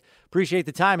Athletic. Appreciate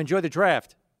the time. Enjoy the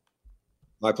draft.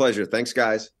 My pleasure. Thanks,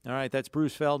 guys. All right, that's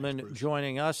Bruce Feldman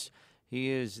joining us. He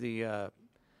is the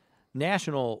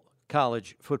National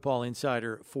College Football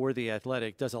Insider for The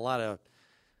Athletic.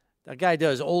 That guy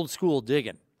does old school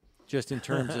digging, just in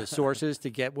terms of sources to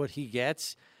get what he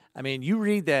gets. I mean, you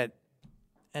read that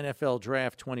NFL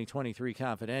Draft 2023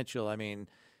 Confidential,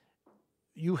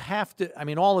 you have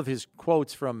to, all of his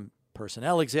quotes from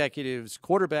personnel executives,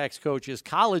 quarterbacks, coaches,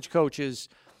 college coaches,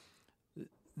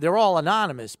 they're all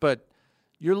anonymous, but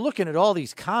you're looking at all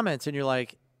these comments and you're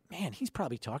like, man, he's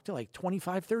probably talked to like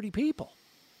 25, 30 people.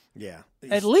 Yeah.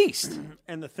 At least.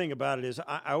 And the thing about it is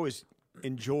I always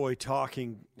enjoy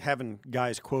having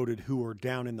guys quoted who are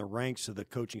down in the ranks of the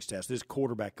coaching staff. This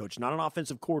quarterback coach, not an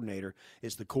offensive coordinator,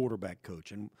 it's the quarterback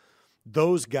coach. And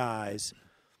those guys,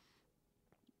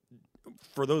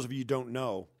 for those of you who don't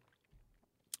know,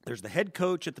 there's the head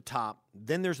coach at the top,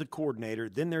 then there's the coordinator,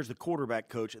 then there's the quarterback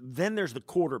coach, then there's the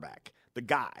quarterback, the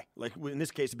guy. Like in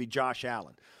this case, it'd be Josh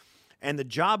Allen. And the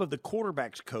job of the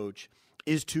quarterback's coach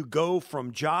is to go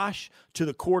from Josh to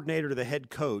the coordinator to the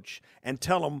head coach and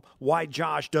tell him why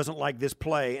Josh doesn't like this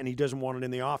play and he doesn't want it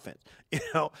in the offense.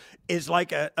 It's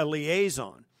like a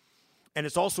liaison. And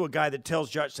it's also a guy that tells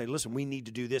Josh, say, listen, we need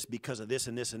to do this because of this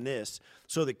and this and this.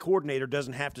 So the coordinator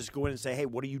doesn't have to just go in and say, hey,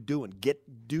 what are you doing?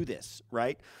 Do this,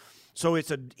 right? So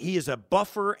he is a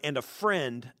buffer and a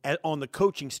friend on the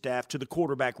coaching staff to the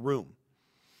quarterback room.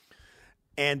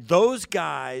 And those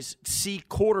guys see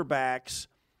quarterbacks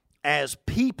as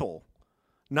people,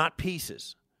 not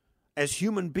pieces, as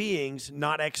human beings,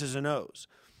 not X's and O's.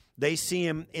 They see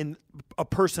him in a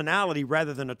personality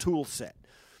rather than a tool set.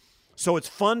 So it's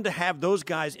fun to have those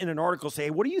guys in an article say, hey,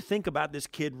 what do you think about this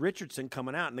kid Richardson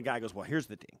coming out? And the guy goes, well, here's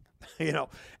the thing,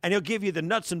 and he'll give you the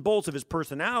nuts and bolts of his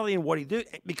personality and what he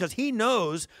did, because he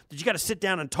knows that you got to sit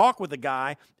down and talk with the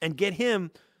guy and get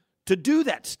him to do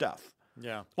that stuff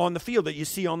on the field that you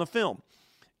see on the film.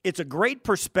 It's a great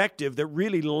perspective that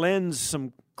really lends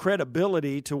some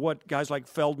credibility to what guys like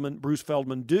Bruce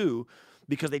Feldman do,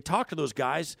 because they talk to those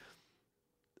guys.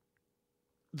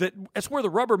 That's where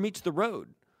the rubber meets the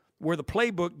road, where the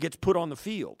playbook gets put on the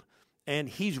field, and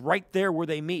he's right there where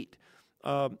they meet.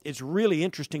 It's really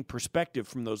interesting perspective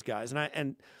from those guys,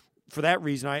 and for that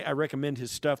reason, I recommend his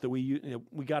stuff that we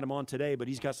got him on today, but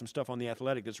he's got some stuff on The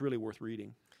Athletic that's really worth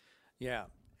reading. Yeah.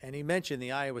 And he mentioned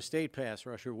the Iowa State pass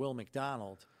rusher, Will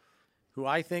McDonald, who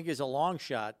I think is a long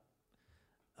shot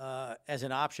as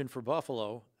an option for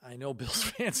Buffalo. I know Bills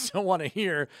fans don't want to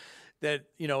hear that,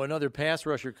 another pass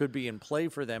rusher could be in play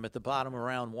for them at the bottom of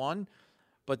round one.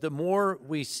 But the more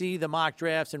we see the mock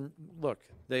drafts, and look,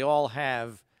 they all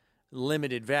have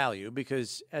limited value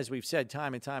because, as we've said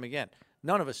time and time again,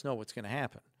 none of us know what's going to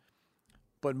happen.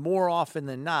 But more often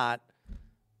than not,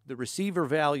 the receiver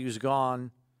value's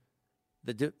gone.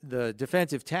 The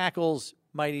defensive tackles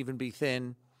might even be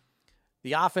thin.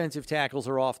 The offensive tackles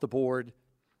are off the board.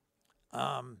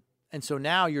 And so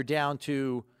now you're down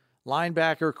to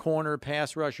linebacker, corner,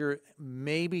 pass rusher,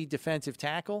 maybe defensive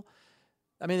tackle.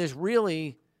 I mean, there's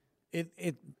really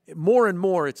more and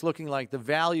more it's looking like the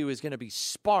value is going to be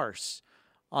sparse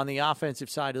on the offensive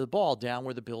side of the ball down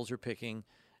where the Bills are picking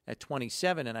at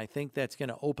 27, and I think that's going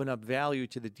to open up value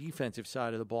to the defensive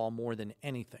side of the ball more than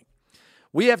anything.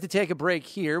 We have to take a break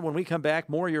here. When we come back,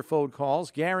 more of your phone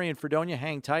calls. Gary and Fredonia,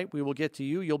 hang tight. We will get to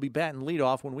you. You'll be batting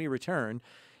leadoff when we return.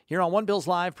 Here on One Bills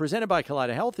Live, presented by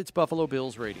Kaleida Health, it's Buffalo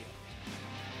Bills Radio.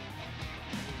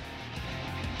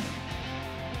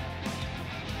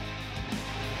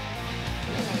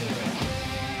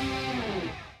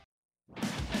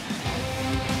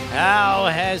 How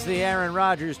has the Aaron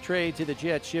Rodgers trade to the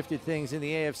Jets shifted things in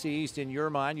the AFC East in your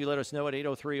mind? You let us know at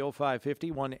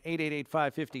 803-0550,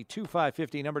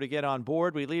 1-888-550-2550, number to get on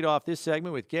board. We lead off this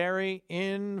segment with Gary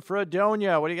in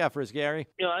Fredonia. What do you got for us, Gary?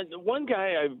 You know, one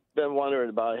guy I've been wondering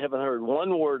about, I haven't heard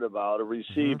one word about, a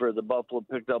receiver the Buffalo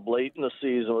picked up late in the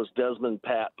season was Desmond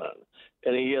Patman.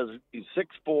 And he's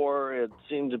 6'4", it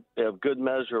seemed to have good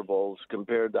measurables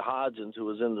compared to Hodgins, who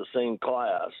was in the same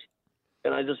class.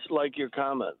 And I just like your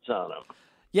comments on him.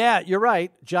 Yeah, you're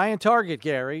right. Giant target,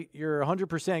 Gary. You're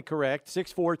 100% correct.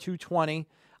 6'4", 220.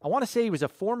 I want to say he was a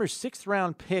former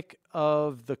sixth-round pick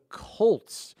of the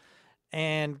Colts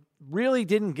and really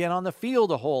didn't get on the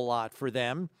field a whole lot for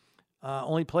them.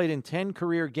 Only played in 10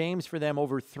 career games for them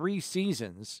over 3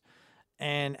 seasons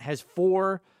and has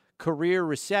 4 career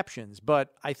receptions.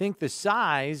 But I think the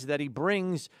size that he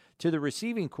brings to the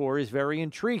receiving corps is very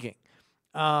intriguing.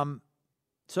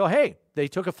 So, hey, they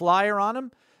took a flyer on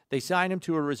him. They signed him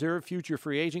to a reserve future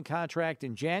free agent contract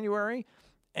in January,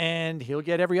 and he'll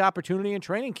get every opportunity in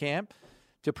training camp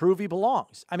to prove he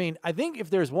belongs. I mean, I think if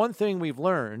there's one thing we've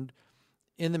learned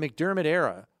in the McDermott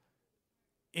era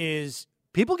is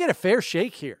people get a fair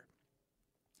shake here.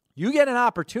 You get an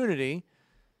opportunity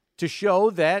to show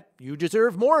that you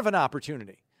deserve more of an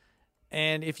opportunity.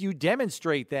 And if you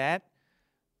demonstrate that,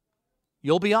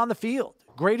 you'll be on the field.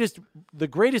 The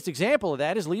greatest example of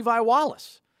that is Levi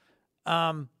Wallace.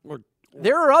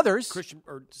 There are others.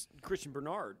 Christian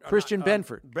Bernard. Christian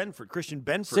Benford. Christian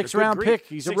Benford. 6th-round pick.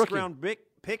 He's a rookie. 6th-round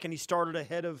pick, and he started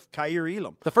ahead of Kaiir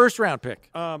Elam. The 1st-round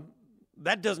pick.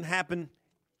 That doesn't happen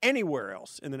anywhere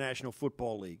else in the National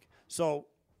Football League. So,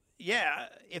 yeah,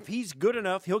 if he's good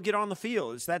enough, he'll get on the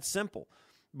field. It's that simple.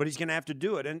 But he's going to have to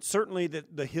do it. And certainly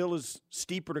the hill is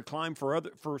steeper to climb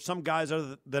for some guys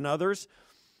other than others.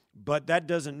 But that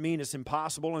doesn't mean it's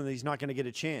impossible and he's not going to get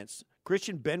a chance.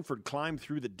 Christian Benford climbed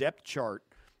through the depth chart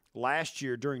last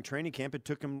year during training camp. It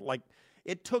took him,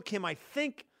 I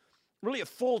think, really a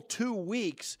full 2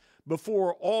 weeks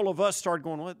before all of us started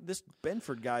going, well, this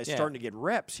Benford guy is starting to get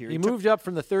reps here. He moved up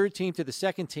from the 3rd team to the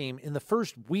 2nd team in the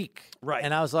first week. Right.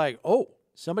 And I was like, oh,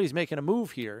 somebody's making a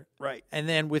move here. Right. And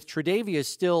then with Tre'Davious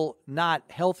still not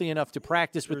healthy enough to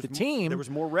practice with the team. There was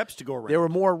more reps to go around. There were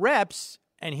more reps.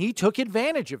 And he took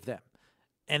advantage of them.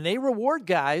 And they reward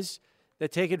guys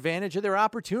that take advantage of their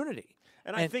opportunity.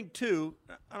 And I think, too,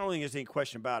 I don't think there's any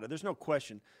question about it. There's no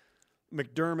question.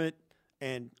 McDermott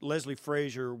and Leslie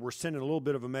Frazier were sending a little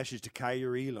bit of a message to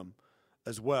Kaiir Elam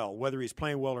as well, whether he's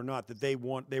playing well or not, that they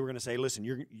were going to say, listen,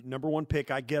 you're number 1 pick,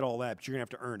 I get all that, but you're going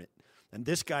to have to earn it. And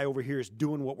this guy over here is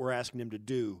doing what we're asking him to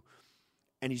do,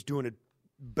 and he's doing it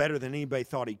better than anybody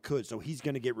thought he could. So he's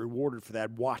going to get rewarded for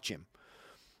that. Watch him.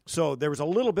 So there was a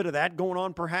little bit of that going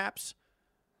on perhaps,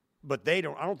 but I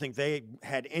don't think they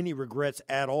had any regrets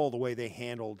at all the way they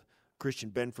handled Christian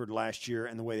Benford last year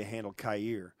and the way they handled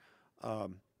Kaiir.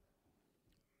 Because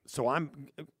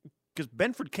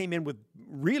Benford came in with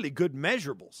really good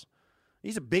measurables.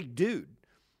 He's a big dude.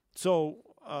 So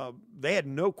they had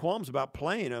no qualms about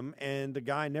playing him, and the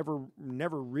guy never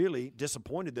really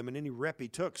disappointed them in any rep he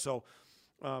took. So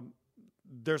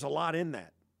there's a lot in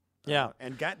that. Yeah,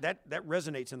 and that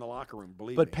resonates in the locker room.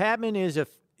 Believe me. But Patman is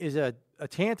a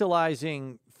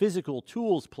tantalizing physical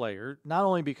tools player, not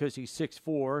only because he's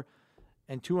 6'4"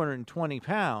 and 220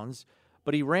 pounds,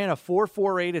 but he ran a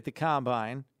 4.48 at the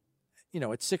combine. At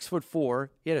 6'4",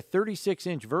 he had a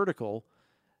 36-inch vertical,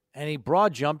 and he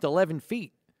broad jumped 11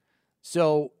 feet.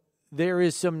 So there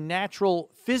is some natural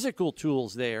physical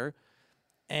tools there,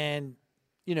 and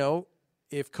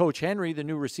if Coach Henry, the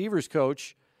new receivers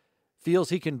coach, feels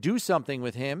he can do something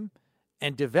with him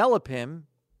and develop him,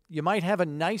 you might have a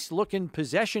nice-looking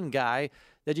possession guy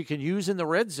that you can use in the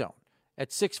red zone. at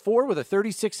 6'4" with a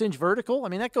 36-inch vertical. I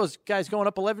mean, that guy's going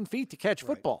up 11 feet to catch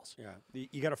footballs. Yeah,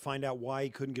 you got to find out why he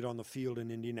couldn't get on the field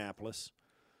in Indianapolis.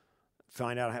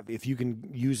 Find out if you can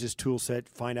use his tool set.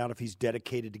 Find out if he's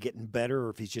dedicated to getting better or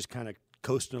if he's just kind of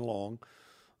coasting along.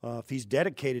 If he's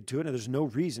dedicated to it, and there's no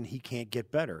reason he can't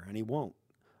get better, and he won't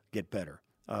get better.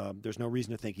 There's no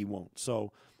reason to think he won't.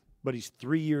 So, but he's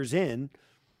 3 years in,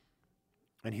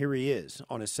 and here he is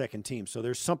on his second team. So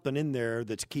there's something in there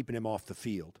that's keeping him off the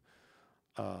field.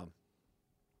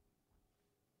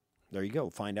 There you go.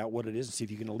 Find out what it is and see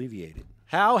if you can alleviate it.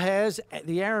 How has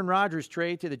the Aaron Rodgers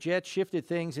trade to the Jets shifted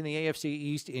things in the AFC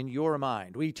East in your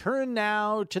mind? We turn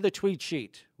now to the tweet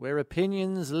sheet, where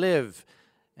opinions live.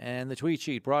 And the tweet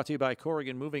sheet brought to you by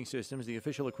Corrigan Moving Systems, the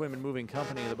official equipment moving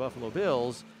company of the Buffalo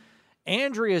Bills.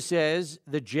 Andrea says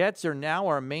the Jets are now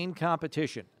our main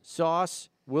competition. Sauce,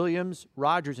 Williams,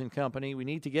 Rodgers and company. We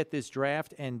need to get this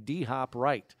draft and D-Hop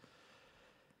right.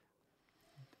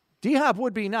 D-Hop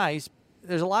would be nice.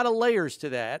 There's a lot of layers to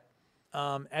that,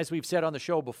 as we've said on the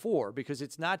show before, because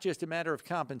it's not just a matter of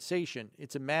compensation.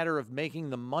 It's a matter of making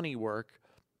the money work.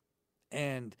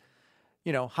 And,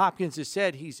 you know, Hopkins has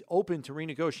said he's open to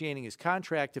renegotiating his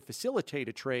contract to facilitate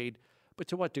a trade, but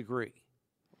to what degree?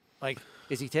 Like,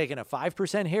 is he taking a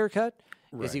 5% haircut?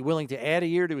 Right. Is he willing to add a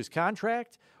year to his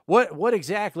contract? What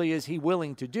exactly is he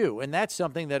willing to do? And that's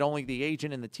something that only the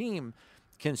agent and the team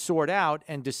can sort out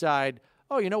and decide,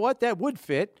 oh, you know what, that would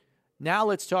fit. Now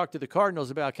let's talk to the Cardinals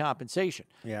about compensation.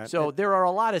 Yeah. So there are a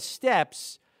lot of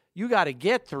steps you got to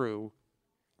get through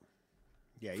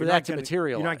for that to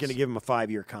materialize. You're not going to give him a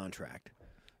 5-year contract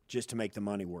just to make the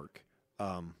money work.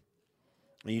 And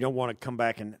you don't want to come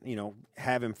back and, you know,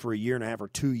 have him for a year and a half or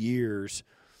 2 years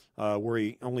where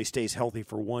he only stays healthy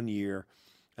for 1 year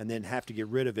and then have to get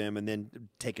rid of him and then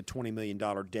take a $20 million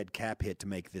dead cap hit to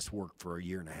make this work for a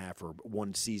year and a half or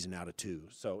one season out of 2.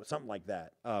 So something like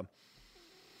that.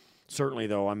 Certainly,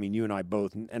 though, I mean, you and I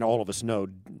both, and all of us know,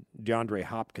 DeAndre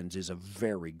Hopkins is a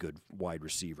very good wide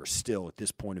receiver still at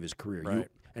this point of his career. Right.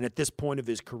 And at this point of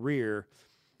his career,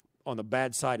 on the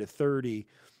bad side of 30,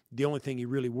 the only thing you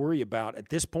really worry about at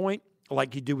this point,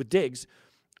 like you do with Diggs,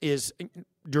 is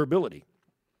durability.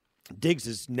 Diggs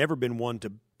has never been one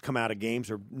to come out of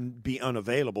games or be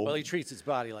unavailable. Well, he treats his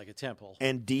body like a temple.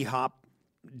 And D-Hop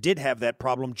did have that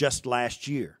problem just last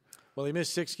year. Well, he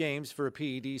missed 6 games for a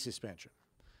PED suspension.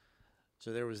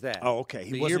 So there was that. Oh, okay.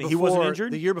 He wasn't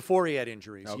injured? The year before he had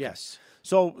injuries, okay. Yes.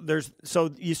 So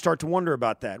you start to wonder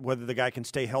about that, whether the guy can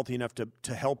stay healthy enough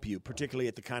to help you, particularly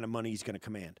at the kind of money he's going to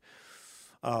command.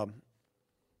 But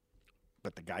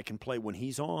the guy can play when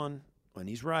he's on, when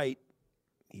he's right.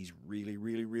 He's really,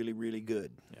 really, really, really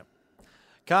good. Yep.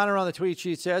 Connor on the tweet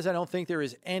sheet says, I don't think there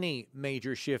is any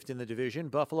major shift in the division.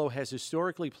 Buffalo has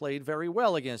historically played very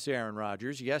well against Aaron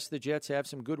Rodgers. Yes, the Jets have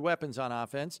some good weapons on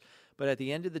offense, but at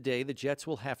the end of the day, the Jets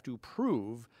will have to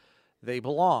prove they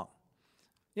belong.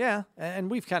 Yeah, and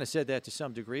we've kind of said that to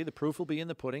some degree. The proof will be in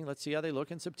the pudding. Let's see how they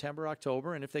look in September,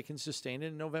 October, and if they can sustain it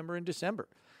in November and December.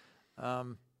 I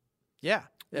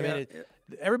mean,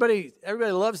 everybody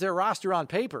loves their roster on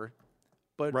paper.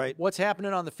 But what's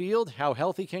happening on the field? How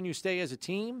healthy can you stay as a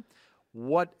team?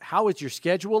 How is your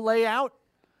schedule layout?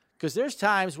 Because there's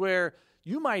times where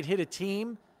you might hit a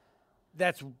team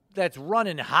that's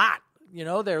running hot. You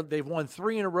know, they've won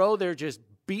 3 in a row. They're just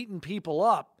beating people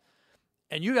up.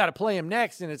 And you got to play them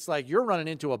next, and it's like you're running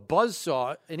into a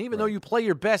buzzsaw. And even though you play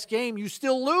your best game, you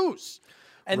still lose.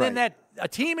 And then a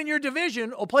team in your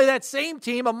division will play that same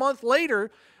team a month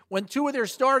later when 2 of their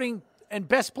starting and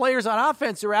best players on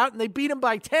offense are out, and they beat them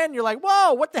by 10. You're like,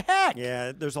 whoa, what the heck?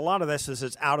 Yeah, there's a lot of this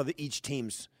that's out of each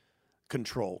team's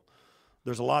control.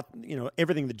 There's a lot, you know,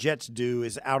 everything the Jets do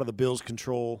is out of the Bills'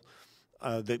 control.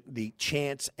 The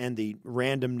chance and the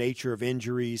random nature of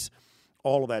injuries,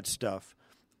 all of that stuff.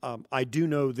 I do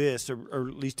know this, or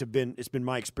at least it's been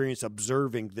my experience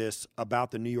observing this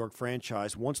about the New York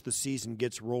franchise. Once the season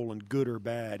gets rolling, good or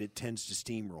bad, it tends to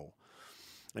steamroll.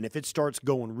 And if it starts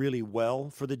going really well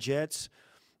for the Jets,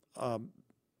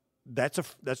 that's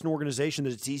an organization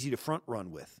that it's easy to front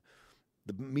run with.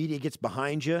 The media gets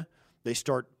behind you. They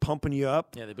start pumping you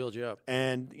up. Yeah, they build you up.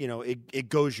 And, you know, it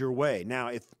goes your way. Now,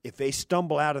 if they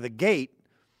stumble out of the gate,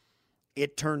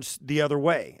 it turns the other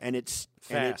way. And it's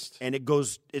fast. And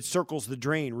it circles the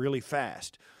drain really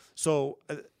fast. So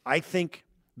I think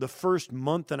the first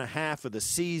month and a half of the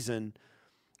season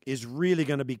is really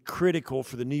going to be critical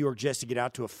for the New York Jets to get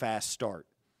out to a fast start.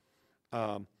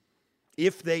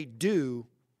 If they do,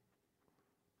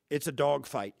 it's a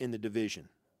dogfight in the division.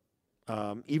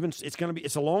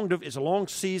 It's a long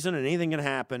season, and anything can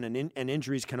happen, and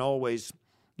injuries can always,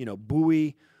 you know,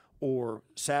 buoy or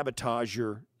sabotage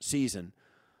your season.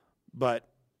 But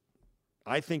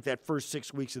I think that first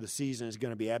 6 weeks of the season is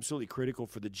going to be absolutely critical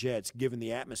for the Jets, given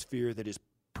the atmosphere that is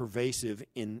pervasive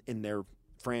in their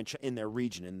franchise, in their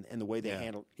region, and the way they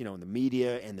handle, in the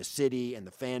media and the city and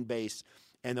the fan base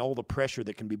and all the pressure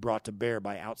that can be brought to bear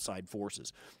by outside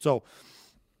forces. So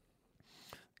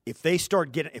if they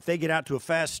get out to a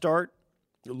fast start,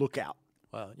 look out.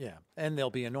 Well, yeah, and they'll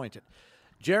be anointed.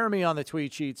 Jeremy on the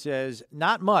tweet sheet says,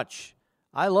 not much.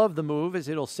 I love the move as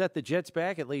it'll set the Jets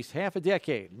back at least half a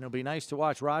decade. And it'll be nice to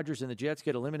watch Rodgers and the Jets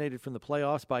get eliminated from the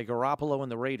playoffs by Garoppolo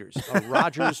and the Raiders. A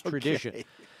Rodgers tradition.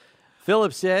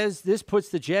 Philip says, this puts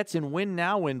the Jets in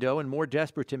win-now window and more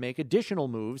desperate to make additional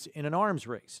moves in an arms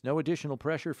race. No additional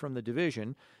pressure from the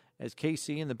division, as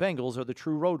KC and the Bengals are the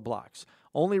true roadblocks.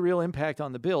 Only real impact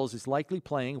on the Bills is likely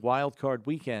playing Wild Card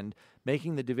Weekend,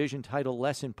 making the division title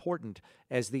less important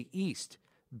as the East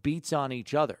beats on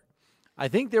each other. I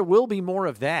think there will be more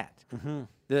of that. Mm-hmm.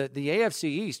 The AFC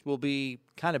East will be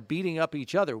kind of beating up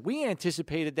each other. We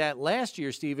anticipated that last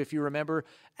year, Steve, if you remember,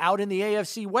 out in the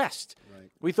AFC West. Right.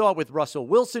 We thought with Russell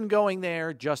Wilson going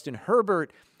there, Justin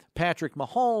Herbert, Patrick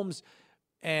Mahomes,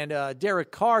 and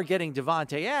Derek Carr getting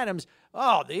Devontae Adams, the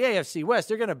AFC West,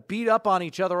 they're going to beat up on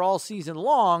each other all season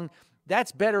long.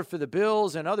 That's better for the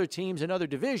Bills and other teams and other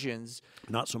divisions.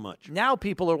 Not so much. Now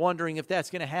people are wondering if that's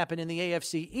going to happen in the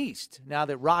AFC East. Now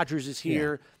that Rodgers is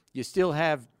here, you still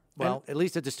have, at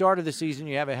least at the start of the season,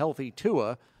 you have a healthy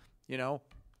Tua,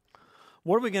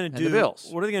 What are we going to do? The Bills.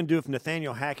 What are they going to do if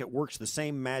Nathaniel Hackett works the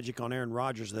same magic on Aaron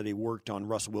Rodgers that he worked on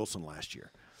Russell Wilson last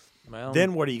year? Well,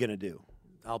 then what are you going to do?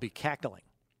 I'll be cackling.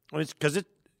 Well, it's because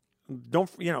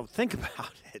think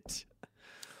about it.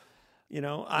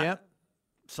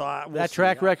 That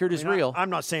track record is real. I'm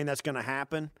not saying that's going to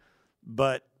happen,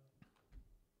 but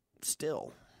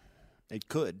still, it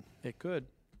could. It could,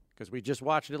 because we just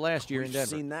watched it last year in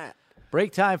Denver. We've seen that.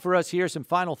 Break time for us here. Some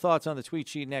final thoughts on the tweet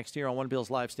sheet next here on One Bills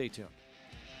Live. Stay tuned.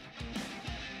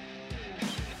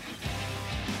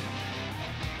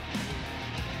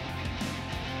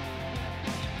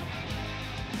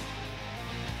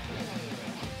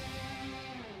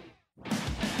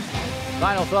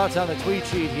 Final thoughts on the tweet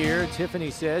sheet here. Tiffany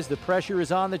says the pressure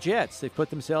is on the Jets. They've put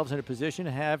themselves in a position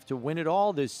to have to win it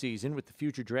all this season with the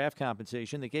future draft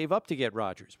compensation they gave up to get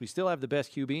Rodgers. We still have the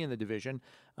best QB in the division.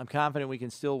 I'm confident we can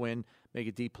still win, make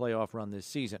a deep playoff run this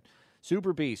season.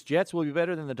 Super Beast, Jets will be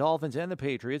better than the Dolphins and the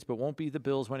Patriots, but won't be the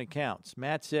Bills when it counts.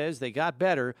 Matt says they got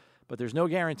better, but there's no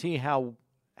guarantee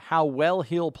how well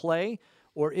he'll play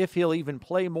or if he'll even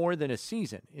play more than a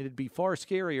season. It'd be far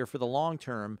scarier for the long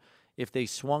term if they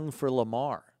swung for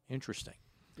Lamar. Interesting.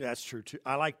 Yeah, that's true, too.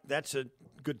 That's a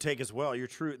good take as well. You're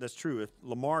true. That's true. If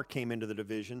Lamar came into the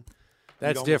division,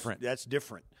 that's different. That's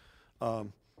different.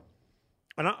 And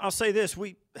I'll say this.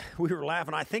 We were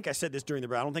laughing. I think I said this during the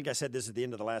break. I don't think I said this at the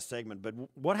end of the last segment. But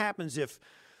what happens if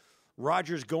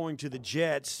Rodgers going to the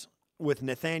Jets with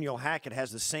Nathaniel Hackett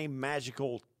has the same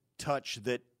magical touch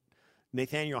that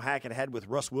Nathaniel Hackett had with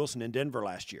Russ Wilson in Denver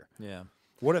last year? Yeah.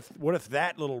 What if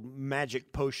that little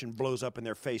magic potion blows up in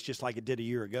their face just like it did a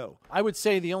year ago? I would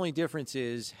say the only difference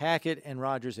is Hackett and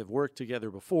Rodgers have worked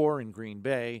together before in Green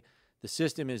Bay. The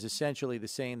system is essentially the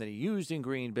same that he used in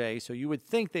Green Bay, so you would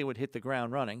think they would hit the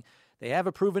ground running. They have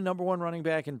a proven number one running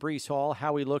back in Breece Hall.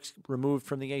 How he looks removed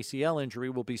from the ACL injury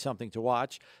will be something to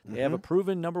watch. They have a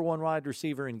proven number one wide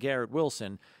receiver in Garrett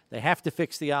Wilson. They have to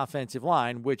fix the offensive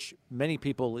line, which many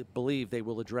people believe they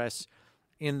will address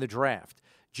in the draft.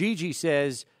 Gigi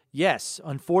says, yes,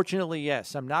 unfortunately,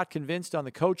 yes. I'm not convinced on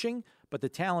the coaching, but the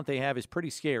talent they have is pretty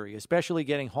scary, especially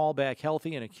getting Hall back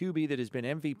healthy and a QB that has been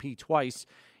MVP twice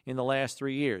in the last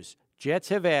 3 years. Jets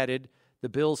have added, the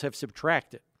Bills have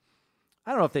subtracted.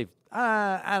 I don't know if they've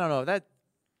I don't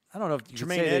know if you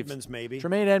Tremaine Edmonds maybe.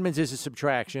 Tremaine Edmonds is a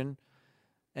subtraction,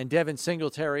 and Devin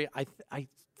Singletary, I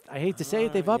hate to say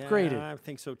it, they've upgraded. Yeah, I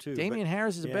think so too. Damian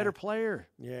Harris is a better player.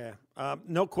 Yeah.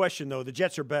 No question, though. The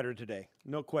Jets are better today.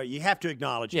 No question. You have to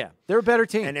acknowledge it. Yeah, they're a better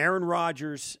team. And Aaron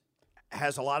Rodgers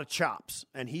has a lot of chops,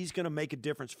 and he's going to make a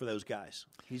difference for those guys.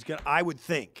 I would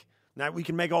think. Now, we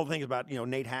can make all the things about,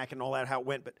 Nate Hackett and all that, how it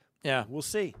went, but yeah, we'll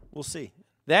see. We'll see.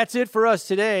 That's it for us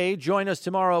today. Join us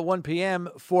tomorrow at 1 p.m.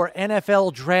 for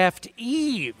NFL Draft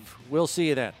Eve. We'll see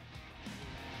you then.